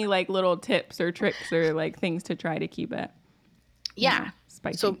any like little tips or tricks or like things to try to keep it.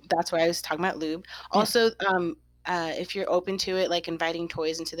 Spicy. So that's why I was talking about lube. Also, if you're open to it, like inviting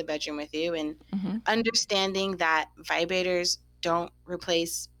toys into the bedroom with you and understanding that vibrators don't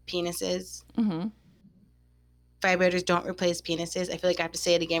replace penises. Vibrators don't replace penises. I feel like I have to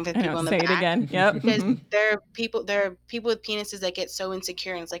say it again for the people in the back. Say it again. Yep. Because there are people with penises that get so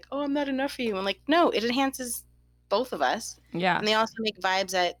insecure and it's like, oh, I'm not enough for you. I'm like, no, it enhances both of us. Yeah. And they also make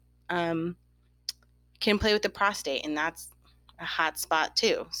vibes that can play with the prostate, and that's a hot spot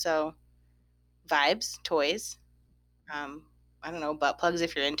too. So vibes, toys, I don't know, butt plugs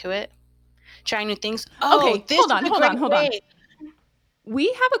if you're into it. Trying new things. Oh, okay, hold on. We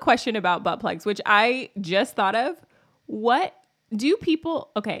have a question about butt plugs, which I just thought of. What do people...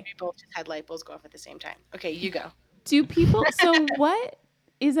 Okay. We both just had light bulbs go off at the same time. Okay, you go. Do people... So what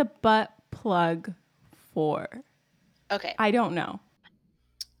is a butt plug for? Okay. I don't know.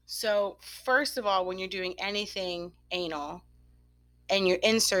 So first of all, when you're doing anything anal and you're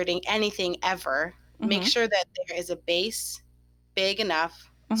inserting anything ever, make sure that there is a base big enough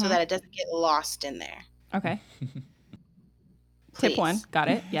so that it doesn't get lost in there. Okay. Tip 1. Got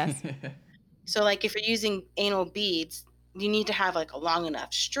it. Yes. So like if you're using anal beads, you need to have like a long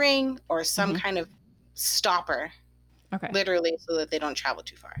enough string or some kind of stopper. Okay. Literally so that they don't travel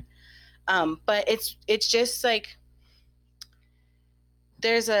too far. But it's just like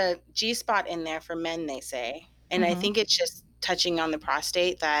there's a G-spot in there for men, they say. And I think it's just touching on the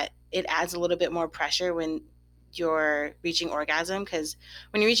prostate that it adds a little bit more pressure when you're reaching orgasm, because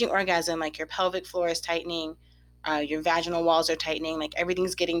when you're reaching orgasm, like your pelvic floor is tightening, your vaginal walls are tightening, like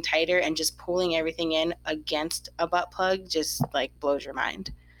everything's getting tighter, and just pulling everything in against a butt plug just like blows your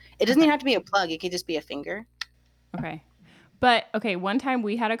mind. It doesn't even have to be a plug. It could just be a finger. Okay. But okay, one time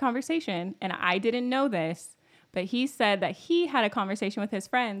we had a conversation and I didn't know this, but he said that he had a conversation with his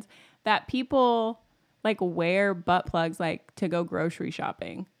friends that people like wear butt plugs like to go grocery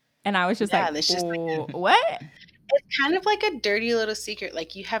shopping. And I was just like, what? It's kind of like a dirty little secret.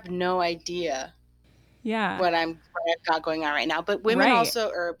 Like you have no idea what I've got going on right now. But women also,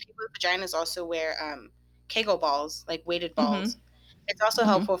 or people with vaginas also wear Kegel balls, like weighted balls. It's also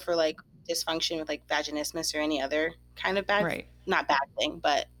helpful for like dysfunction with like vaginismus or any other kind of bad, not bad thing,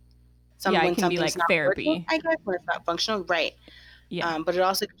 but it can be like therapy. Working, I guess, where it's not functional, right? Yeah. But it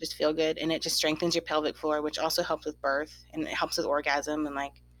also can just feel good, and it just strengthens your pelvic floor, which also helps with birth, and it helps with orgasm, and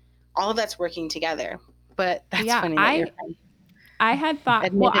like all of that's working together. But that's funny. That I had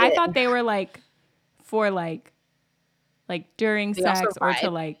thought. Well, I thought they were like for like during sex or to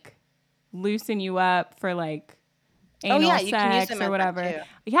like loosen you up for like anal sex or whatever.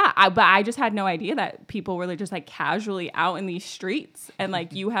 Yeah, but I just had no idea that people were just like casually out in these streets, and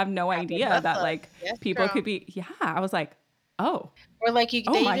like you have no idea that like people could be. Yeah, I was like, oh, or like they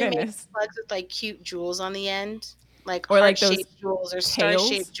even make plugs with like cute jewels on the end, like or like those jewels or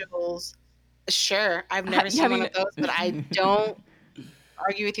star-shaped jewels. Sure, I've never seen one of those, but I don't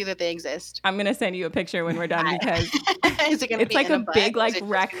argue with you that they exist. I'm gonna send you a picture when we're done because it's like a big like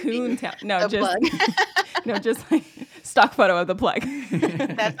raccoon tail. No, just like stock photo of the plug.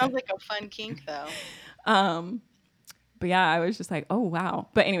 That sounds like a fun kink though. But yeah, I was just like, oh wow.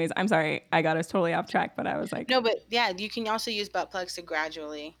 But anyways, I'm sorry, I got us totally off track. But I was like, no, but yeah, you can also use butt plugs to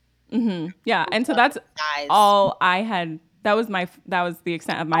gradually. Yeah, and so that's all I had. That was the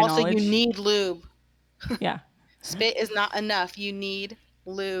extent of my knowledge. Also, you need lube. Yeah. Spit is not enough. You need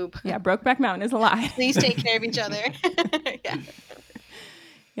lube. Yeah, Brokeback Mountain is a lie. Please take care of each other.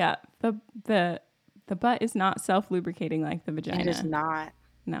 Yeah. The butt is not self-lubricating like the vagina. It is not.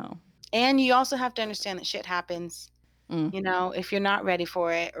 No. And you also have to understand that shit happens. You know, if you're not ready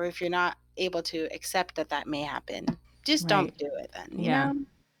for it, or if you're not able to accept that may happen, just don't do it then. You know?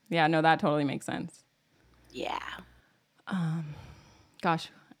 Yeah, no, that totally makes sense. Yeah. Gosh,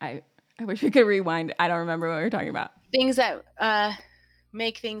 I wish we could rewind. I don't remember what we were talking about. Things that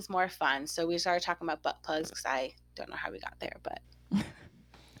make things more fun. So we started talking about butt plugs because I don't know how we got there, but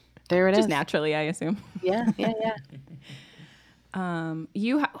there it is. Just naturally, I assume. Yeah.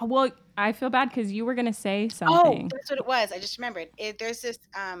 Well, I feel bad because you were gonna say something. Oh, that's what it was. I just remembered. There's this.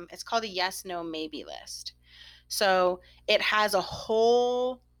 It's called a yes, no, maybe list. So it has a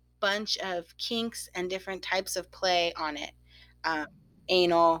whole bunch of kinks and different types of play on it.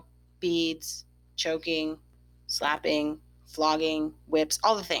 Anal, beads, choking, slapping, flogging, whips,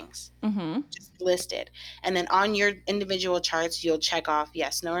 all the things. Just listed. And then on your individual charts, you'll check off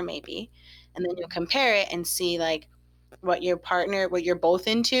yes, no, or maybe. And then you'll compare it and see like what you're both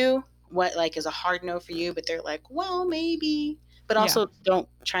into, what like is a hard no for you, but they're like, well, maybe. But also don't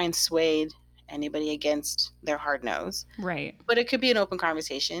try and sway anybody against their hard nose. Right. But it could be an open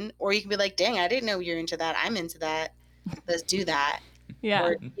conversation, or you can be like, dang, I didn't know you're into that. I'm into that. Let's do that. Yeah.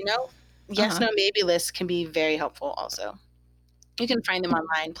 Or, yes, no, maybe lists can be very helpful also. You can find them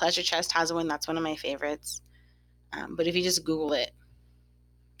online. Pleasure Chest has one. That's one of my favorites. But if you just Google it,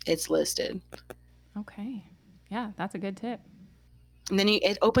 it's listed. Okay. Yeah, that's a good tip. And then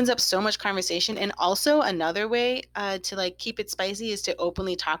it opens up so much conversation. And also another way to like keep it spicy is to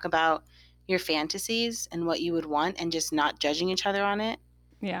openly talk about your fantasies and what you would want, and just not judging each other on it.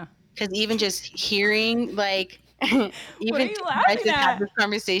 Yeah. Because even just hearing like What are you laughing at? have this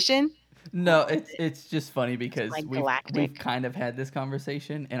conversation. No, it's just funny because like we've galactic. kind of had this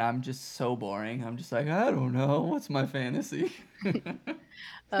conversation, and I'm just so boring. I'm just like, I don't know, what's my fantasy?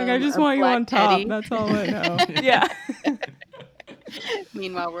 Like, I just want you on top. teddy. That's all I know. Yeah.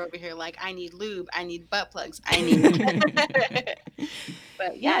 Meanwhile, we're over here like, I need lube, I need butt plugs, I need.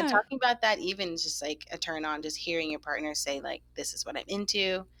 But yeah, talking about that even is just like a turn on. Just hearing your partner say like, this is what I'm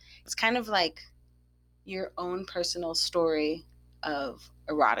into. It's kind of like your own personal story of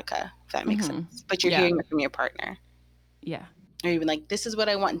erotica, if that makes sense. But you're hearing it from your partner. Yeah. Or even like, this is what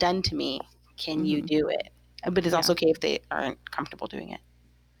I want done to me. Can you do it? But it's also okay if they aren't comfortable doing it.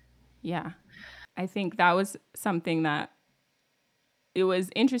 Yeah. I think that was something that it was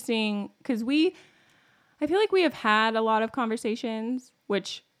interesting because I feel like we have had a lot of conversations,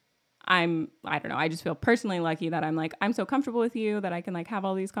 which I don't know, I just feel personally lucky that I'm so comfortable with you that I can like have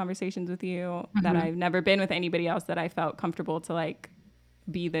all these conversations with you, that I've never been with anybody else that I felt comfortable to like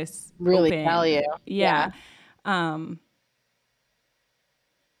be this really open. tell you. Yeah. But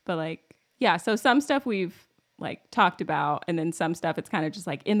like, yeah, so some stuff we've like talked about, and then some stuff it's kind of just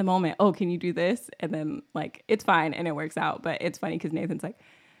like in the moment, oh, can you do this? And then like it's fine and it works out. But it's funny because Nathan's like,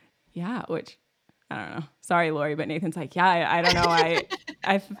 yeah, which I don't know. Sorry, Lori, but Nathan's like, yeah, I don't know.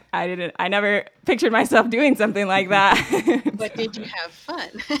 I never pictured myself doing something like that. But did you have fun?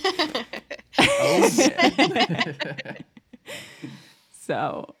 Oh yeah.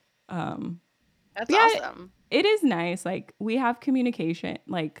 So, that's awesome. It is nice. Like we have communication,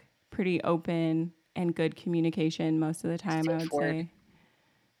 like pretty open and good communication most of the time, I would say.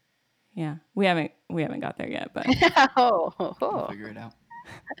 Yeah, we haven't got there yet, but We'll figure it out.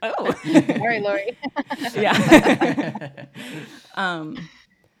 Oh, sorry, Lori. Yeah.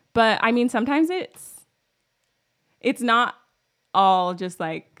 But I mean, sometimes it's not all just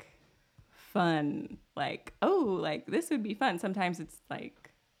like fun. Like, oh, like this would be fun. Sometimes it's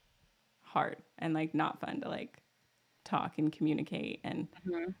like hard and like not fun to like talk and communicate, and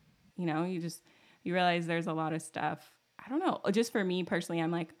you know, you realize there's a lot of stuff. I don't know. Just for me personally, I'm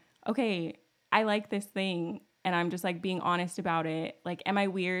like, okay, I like this thing, and I'm just like being honest about it. Like, am I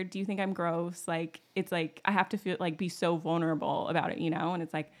weird? Do you think I'm gross? Like, it's like I have to feel like be so vulnerable about it, you know? And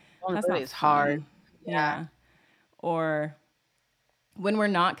it's like that's not it's hard. Yeah. Or when we're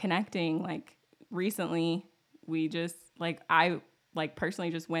not connecting, like recently, we just like I like personally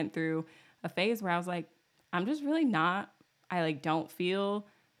just went through a phase where I was like, I'm just really not. I like don't feel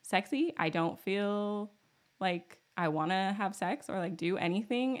sexy. I don't feel like I want to have sex or like do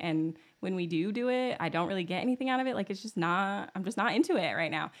anything. And when we do it, I don't really get anything out of it. Like, it's just not, I'm just not into it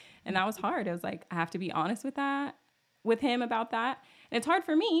right now. And that was hard. It was like, I have to be honest with him about that. And it's hard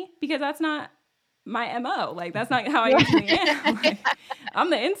for me because that's not my MO. Like, that's not how I usually am. Like, I'm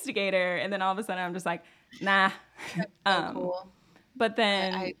the instigator. And then all of a sudden I'm just like, nah. That's so cool. But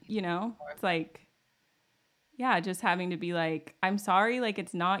then, you know, it's like, yeah, just having to be like, I'm sorry, like,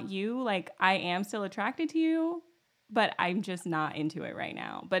 it's not you. Like, I am still attracted to you, but I'm just not into it right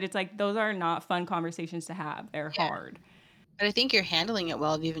now. But it's like, those are not fun conversations to have. They're hard. But I think you're handling it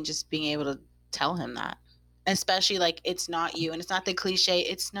well of even just being able to tell him that. Especially, like, it's not you. And it's not the cliche,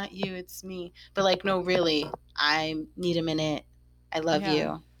 it's not you, it's me. But, like, no, really, I need a minute. I love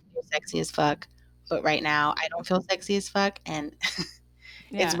you. You're sexy as fuck. But right now, I don't feel sexy as fuck. And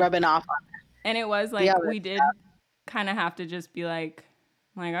it's rubbing off on her. And it was like, we did kind of have to just be like,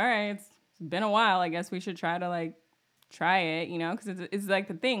 all right, it's been a while. I guess we should try it, you know, because it's like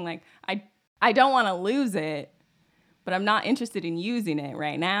the thing. Like, I don't want to lose it, but I'm not interested in using it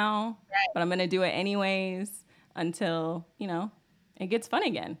right now. Right. But I'm going to do it anyways until, you know, it gets fun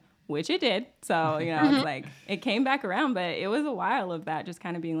again, which it did. So, you know, it's like it came back around, but it was a while of that just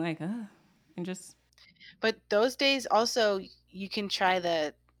kind of being like, ugh, and just. But those days also, you can try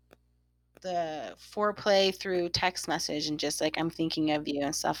the foreplay through text message and just like, I'm thinking of you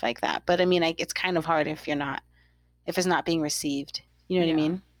and stuff like that. But I mean, like, it's kind of hard if it's not being received. You know what I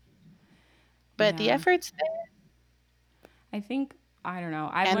mean? But the effort's there. I think, I don't know.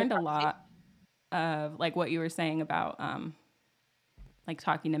 I've learned a lot of like what you were saying about like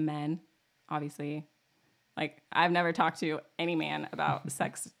talking to men obviously, like, I've never talked to any man about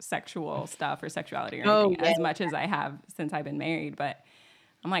sexual stuff or sexuality or anything as much as I have since I've been married. But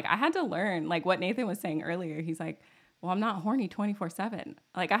I'm like, I had to learn, like what Nathan was saying earlier. He's like, well, I'm not horny 24/7.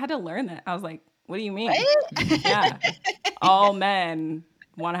 Like, I had to learn that. I was like, what do you mean? Yeah. All men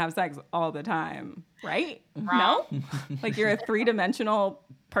want to have sex all the time, right? No? Like, you're a 3-dimensional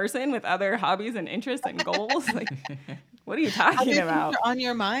person with other hobbies and interests and goals. Like, what are you talking about? On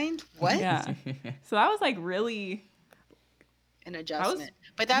your mind? What? Yeah. So that was like really an adjustment.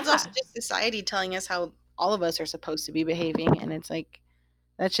 But that's also just society telling us how all of us are supposed to be behaving. And it's like,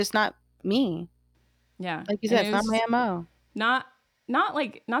 that's just not me. Yeah. Like you said, it's not my MO. Not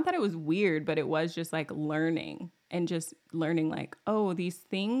that it was weird, but it was just like learning like, oh, these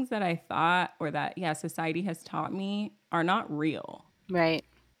things that I thought or that, society has taught me are not real. Right.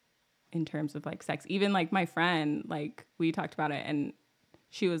 In terms of like sex. Even like my friend, like we talked about it and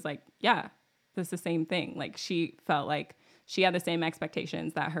she was like, yeah, that's the same thing. Like she felt like she had the same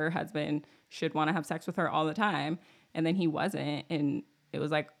expectations that her husband should want to have sex with her all the time. And then he wasn't. And it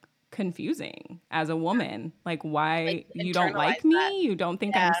was like confusing as a woman. Like, why you don't like me? That. You don't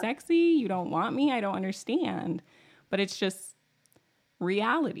think I'm sexy? You don't want me? I don't understand. But it's just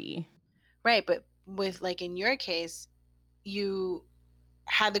reality. Right. But with like in your case, you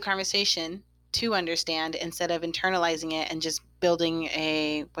had the conversation to understand instead of internalizing it and just building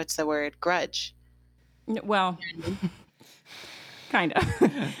a, grudge. Well, kind of.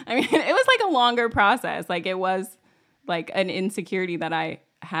 I mean, it was like a longer process. Like it was like an insecurity that I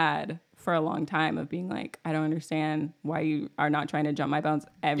had for a long time of being like, I don't understand why you are not trying to jump my bones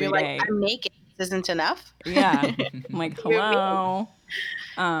every day. I'm naked. This isn't enough. Yeah. I'm like, hello.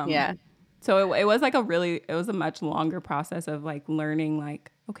 Yeah. So it was like it was a much longer process of like learning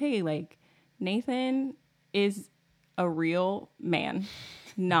like, okay, like Nathan is a real man,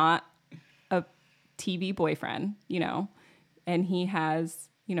 not a TV boyfriend, and he has,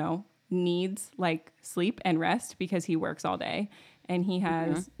 needs like sleep and rest because he works all day. And he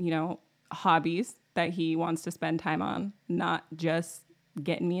has, hobbies that he wants to spend time on, not just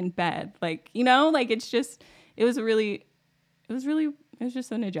getting me in bed. Like, like it was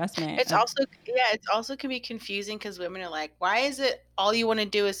just an adjustment. It's also can be confusing because women are like, why is it all you want to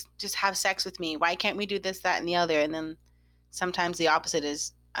do is just have sex with me? Why can't we do this, that, and the other? And then sometimes the opposite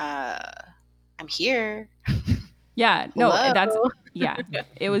is, I'm here. Yeah, no, that's,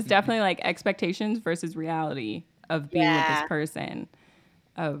 it was definitely like expectations versus reality of being with this person,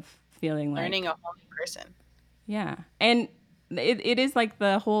 of feeling like learning a whole new person. Yeah. And it is like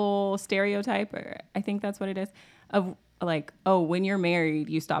the whole stereotype, or I think that's what it is, of like, oh, when you're married,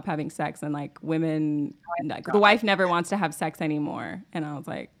 you stop having sex, and like women, like the wife never wants to have sex anymore. And I was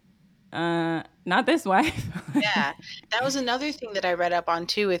like, not this wife. Yeah. That was another thing that I read up on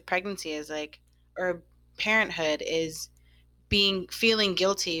too with pregnancy is like, or parenthood is feeling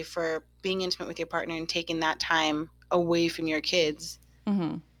guilty for being intimate with your partner and taking that time away from your kids. Mm-hmm.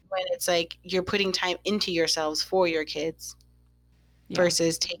 When it's like you're putting time into yourselves for your kids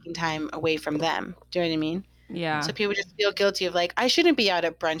versus taking time away from them. Do you know what I mean? Yeah. So people just feel guilty of like, I shouldn't be out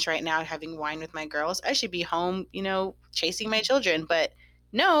at brunch right now having wine with my girls. I should be home, chasing my children. But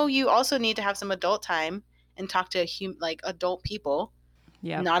no, you also need to have some adult time and talk to adult people.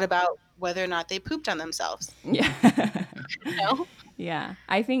 Yeah. Not about whether or not they pooped on themselves. Yeah. Yeah.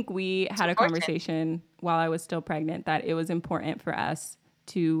 I think we had a conversation while I was still pregnant that it was important for us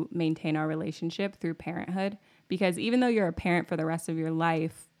to maintain our relationship through parenthood, because even though you're a parent for the rest of your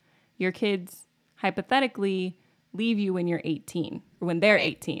life, your kids hypothetically leave you when you're 18 or when they're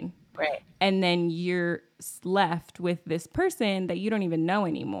 18. Right. And then you're left with this person that you don't even know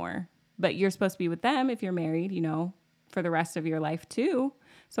anymore, but you're supposed to be with them if you're married, for the rest of your life too.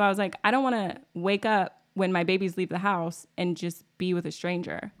 So I was like, I don't want to wake up when my babies leave the house and just be with a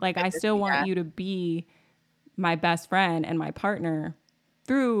stranger. Like, I still want you to be my best friend and my partner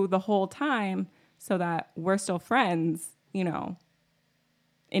through the whole time so that we're still friends, in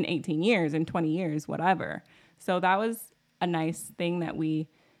 18 years, in 20 years, whatever. So that was a nice thing that we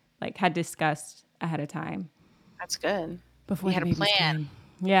had discussed ahead of time. That's good. Before we had a plan.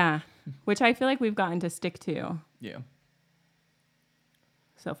 Yeah. Which I feel like we've gotten to stick to. Yeah.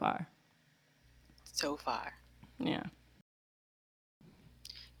 So far. Yeah.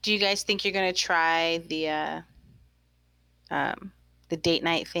 Do you guys think you're going to try the date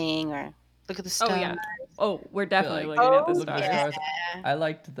night thing or look at the stars? Oh, yeah. Oh, we're definitely looking at the stars. Yeah. I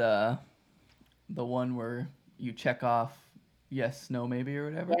liked the one where you check off yes, no, maybe, or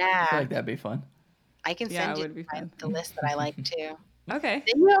whatever. Yeah. I feel like that'd be fun. I can send you the list that I like too. Okay.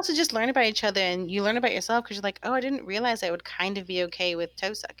 Then you also just learn about each other and you learn about yourself because you're like, oh, I didn't realize I would kind of be okay with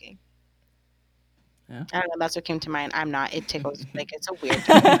toe sucking. Yeah. I don't know. That's what came to mind. I'm not. It tickles. Like, it's a weird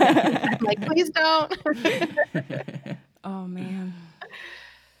thing. I'm like, please don't. Oh, man.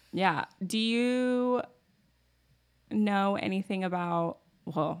 Yeah. Do you know anything about,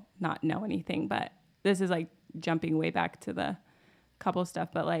 well, not know anything, but this is like jumping way back to the couple stuff,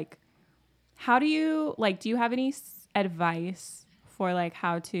 but like, how do you, like, do you have any advice for like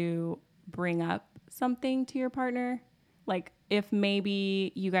how to bring up something to your partner? Like, if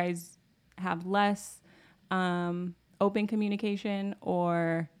maybe you guys have less open communication,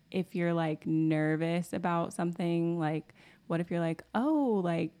 or if you're like nervous about something, like, what if you're like, oh,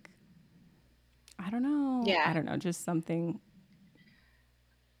 like, I don't know, just something.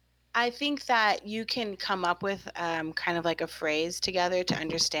 I think that you can come up with kind of like a phrase together to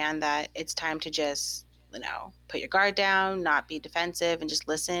understand that it's time to just, put your guard down, not be defensive, and just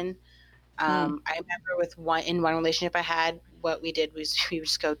listen. I remember in one relationship I had, what we did was we would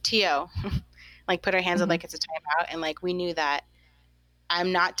just go, Tio, like put our hands up like it's a timeout. And like we knew that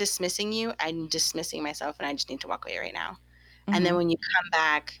I'm not dismissing you, I'm dismissing myself, and I just need to walk away right now. And then when you come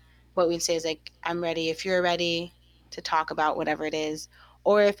back, what we'd say is like, I'm ready if you're ready to talk about whatever it is.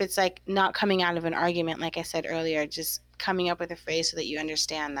 Or if it's like not coming out of an argument, like I said earlier, just coming up with a phrase so that you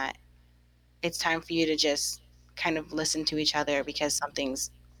understand that it's time for you to just kind of listen to each other because something's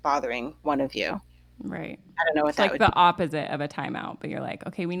bothering one of you. Right. I don't know what it's that like would the be. opposite of a timeout, but you're like,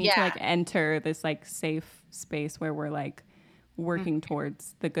 okay, we need to like Yeah. enter this like safe space where we're like working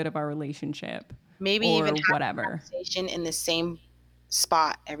towards the good of our relationship, Maybe or even have a whatever. conversation in the same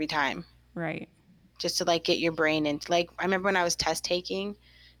spot every time. Right. Just to like get your brain into, like, I remember when I was test taking,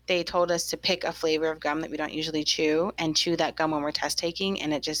 they told us to pick a flavor of gum that we don't usually chew and chew that gum when we're test taking,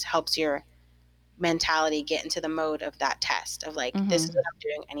 and it just helps your mentality get into the mode of that test of like, this is what I'm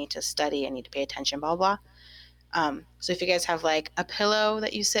doing, I need to study, I need to pay attention, blah blah. So if you guys have like a pillow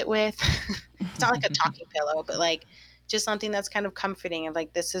that you sit with, it's not like a talking pillow, but like just something that's kind of comforting of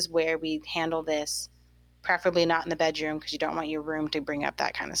like, this is where we handle this, preferably not in the bedroom because you don't want your room to bring up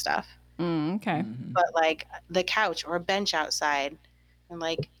that kind of stuff. Okay. But like the couch or a bench outside, and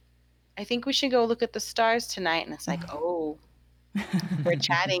like, I think we should go look at the stars tonight. And it's like, oh, we're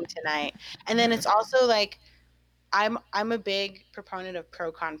chatting tonight. And then it's also like, I'm a big proponent of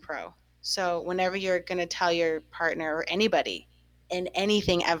pro con pro. So whenever you're gonna tell your partner or anybody in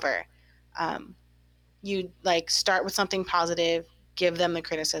anything ever, you like start with something positive, give them the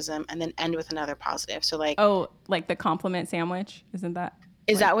criticism, and then end with another positive. So like, oh, like the compliment sandwich, isn't that?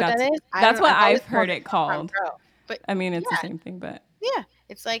 Is like, that what that is? That's what I've heard called it called. pro, but I mean, it's yeah, the same thing, but yeah,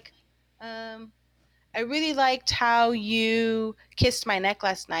 it's like, I really liked how you kissed my neck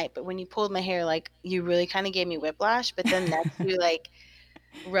last night, but when you pulled my hair, like you really kind of gave me whiplash. But then next you like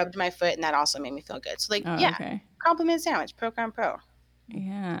rubbed my foot, and that also made me feel good. So like, yeah, okay. compliment sandwich, pro con pro.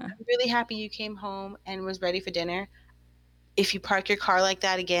 Yeah. I'm really happy you came home and was ready for dinner. If you park your car like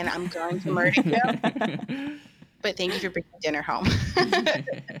that again, I'm going to murder you. But thank you for bringing dinner home.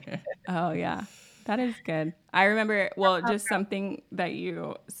 Oh yeah, that is good. I remember, well, just something that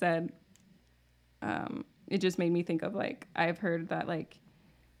you said, it just made me think of like, I've heard that like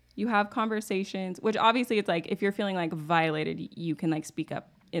you have conversations, which obviously it's like, if you're feeling like violated, you can like speak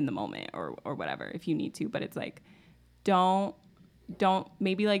up in the moment or whatever if you need to, but it's like, don't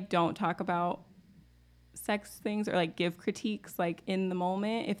maybe like don't talk about sex things or like give critiques like in the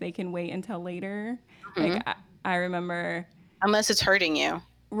moment if they can wait until later. Like I remember, unless it's hurting you.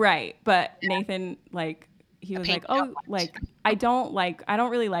 Right. But Nathan, like, he was like, oh, like, I don't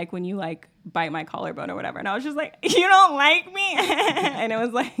really like when you like bite my collarbone or whatever. And I was just like, you don't like me? And it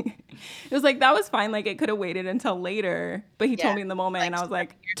was like, that was fine. Like, it could have waited until later. But he told me in the moment, and I was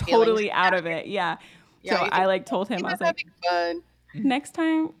like, totally out of it. Yeah. So I like told him, I was like, fun. Next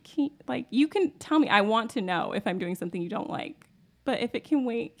time, like, you can tell me. I want to know if I'm doing something you don't like. But if it can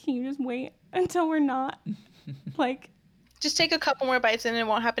wait, can you just wait until we're not? Like, just take a couple more bites and it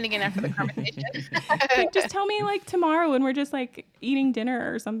won't happen again after the conversation. Like, just tell me like tomorrow when we're just like eating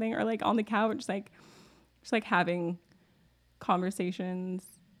dinner or something, or like on the couch, like just like having conversations,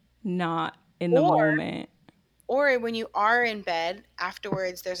 not in the moment. Or when you are in bed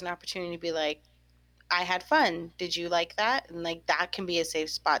afterwards, there's an opportunity to be like, I had fun. Did you like that? And like, that can be a safe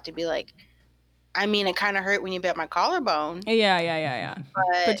spot to be like, I mean, it kind of hurt when you bit my collarbone. Yeah.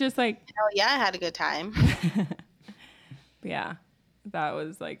 But just like, hell yeah, I had a good time. Yeah, that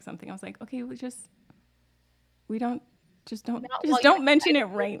was like something I was like, okay, don't mention it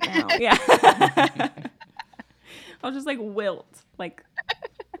right now. Yeah. I'll just like wilt, like.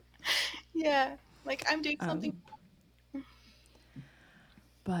 Yeah, like I'm doing something.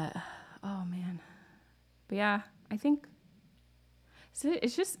 But oh man, but yeah, I think So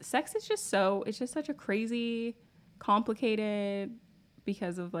it's just sex is just so it's just such a crazy, complicated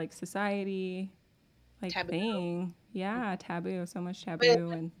because of like society, like Taboo. thing. Yeah, taboo. So much But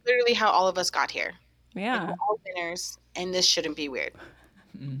taboo and literally how all of us got here. Like, yeah. we're all winners, and this shouldn't be weird.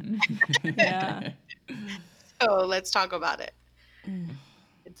 Yeah. So let's talk about it.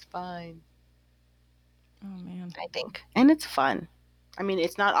 It's fine. Oh man. I think. And it's fun. I mean,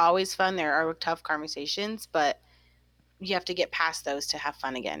 it's not always fun. There are tough conversations, but you have to get past those to have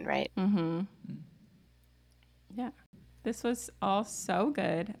fun again, right? Mm-hmm. Yeah. This was all so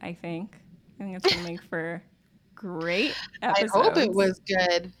good, I think. I think it's going to make for great episodes. I hope it was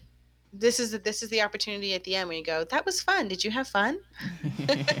good. This is the opportunity at the end when you go, that was fun. Did you have fun?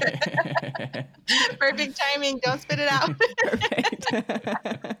 Perfect timing. Don't spit it out. Perfect.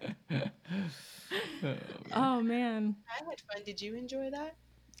 Oh, man. I had fun. Did you enjoy that?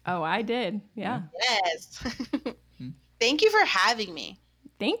 Oh, I did. Yeah. Yes. Thank you for having me.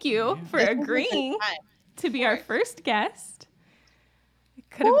 Thank you for agreeing to be our first guest.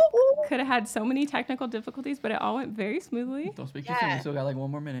 Could have had so many technical difficulties, but it all went very smoothly. Don't speak too soon. We still got like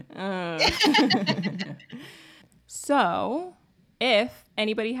 1 more minute. So, if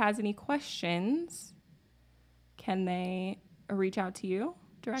anybody has any questions, can they reach out to you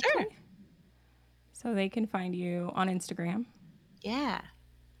directly? Sure. So they can find you on Instagram. Yeah.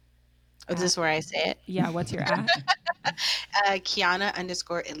 Oh, this is where I say it? Yeah, what's your at?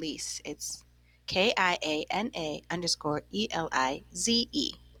 Kiana_Elize. It's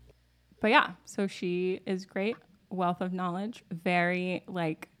KIANA_ELIZE. But yeah, so she is great, wealth of knowledge, very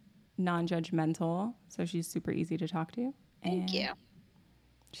like non-judgmental. So she's super easy to talk to. Thank you.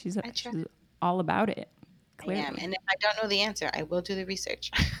 She's all about it. Clearly. I am. And if I don't know the answer, I will do the research.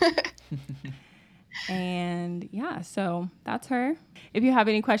 And yeah, so that's her. If you have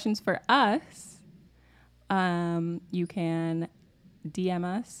any questions for us, you can DM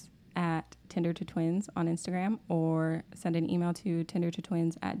us at Tinder to Twins on Instagram or send an email to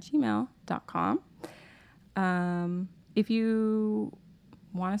tindertotwins@gmail.com. If you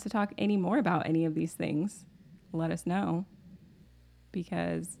want us to talk any more about any of these things, let us know,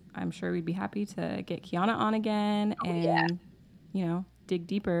 because I'm sure we'd be happy to get Kiana on again and, you know, dig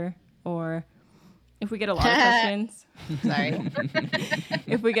deeper. Or if we get a lot of questions, sorry.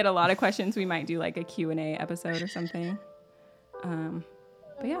 If we get a lot of questions, we might do like a Q&A episode or something.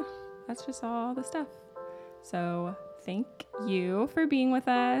 But yeah, that's just all the stuff. So thank you for being with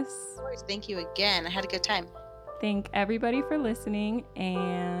us. Of course, thank you again. I had a good time. Thank everybody for listening,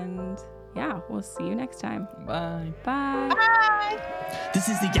 and yeah, we'll see you next time. Bye. Bye. Bye. This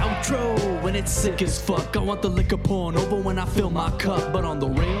is the outro when it's sick as fuck. I want the liquor pouring over when I fill my cup. But on the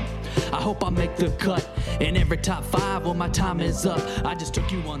real, I hope I make the cut in every top 5 when my time is up. I just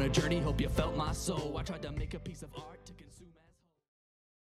took you on a journey, hope you felt my soul. I tried to make a piece of art to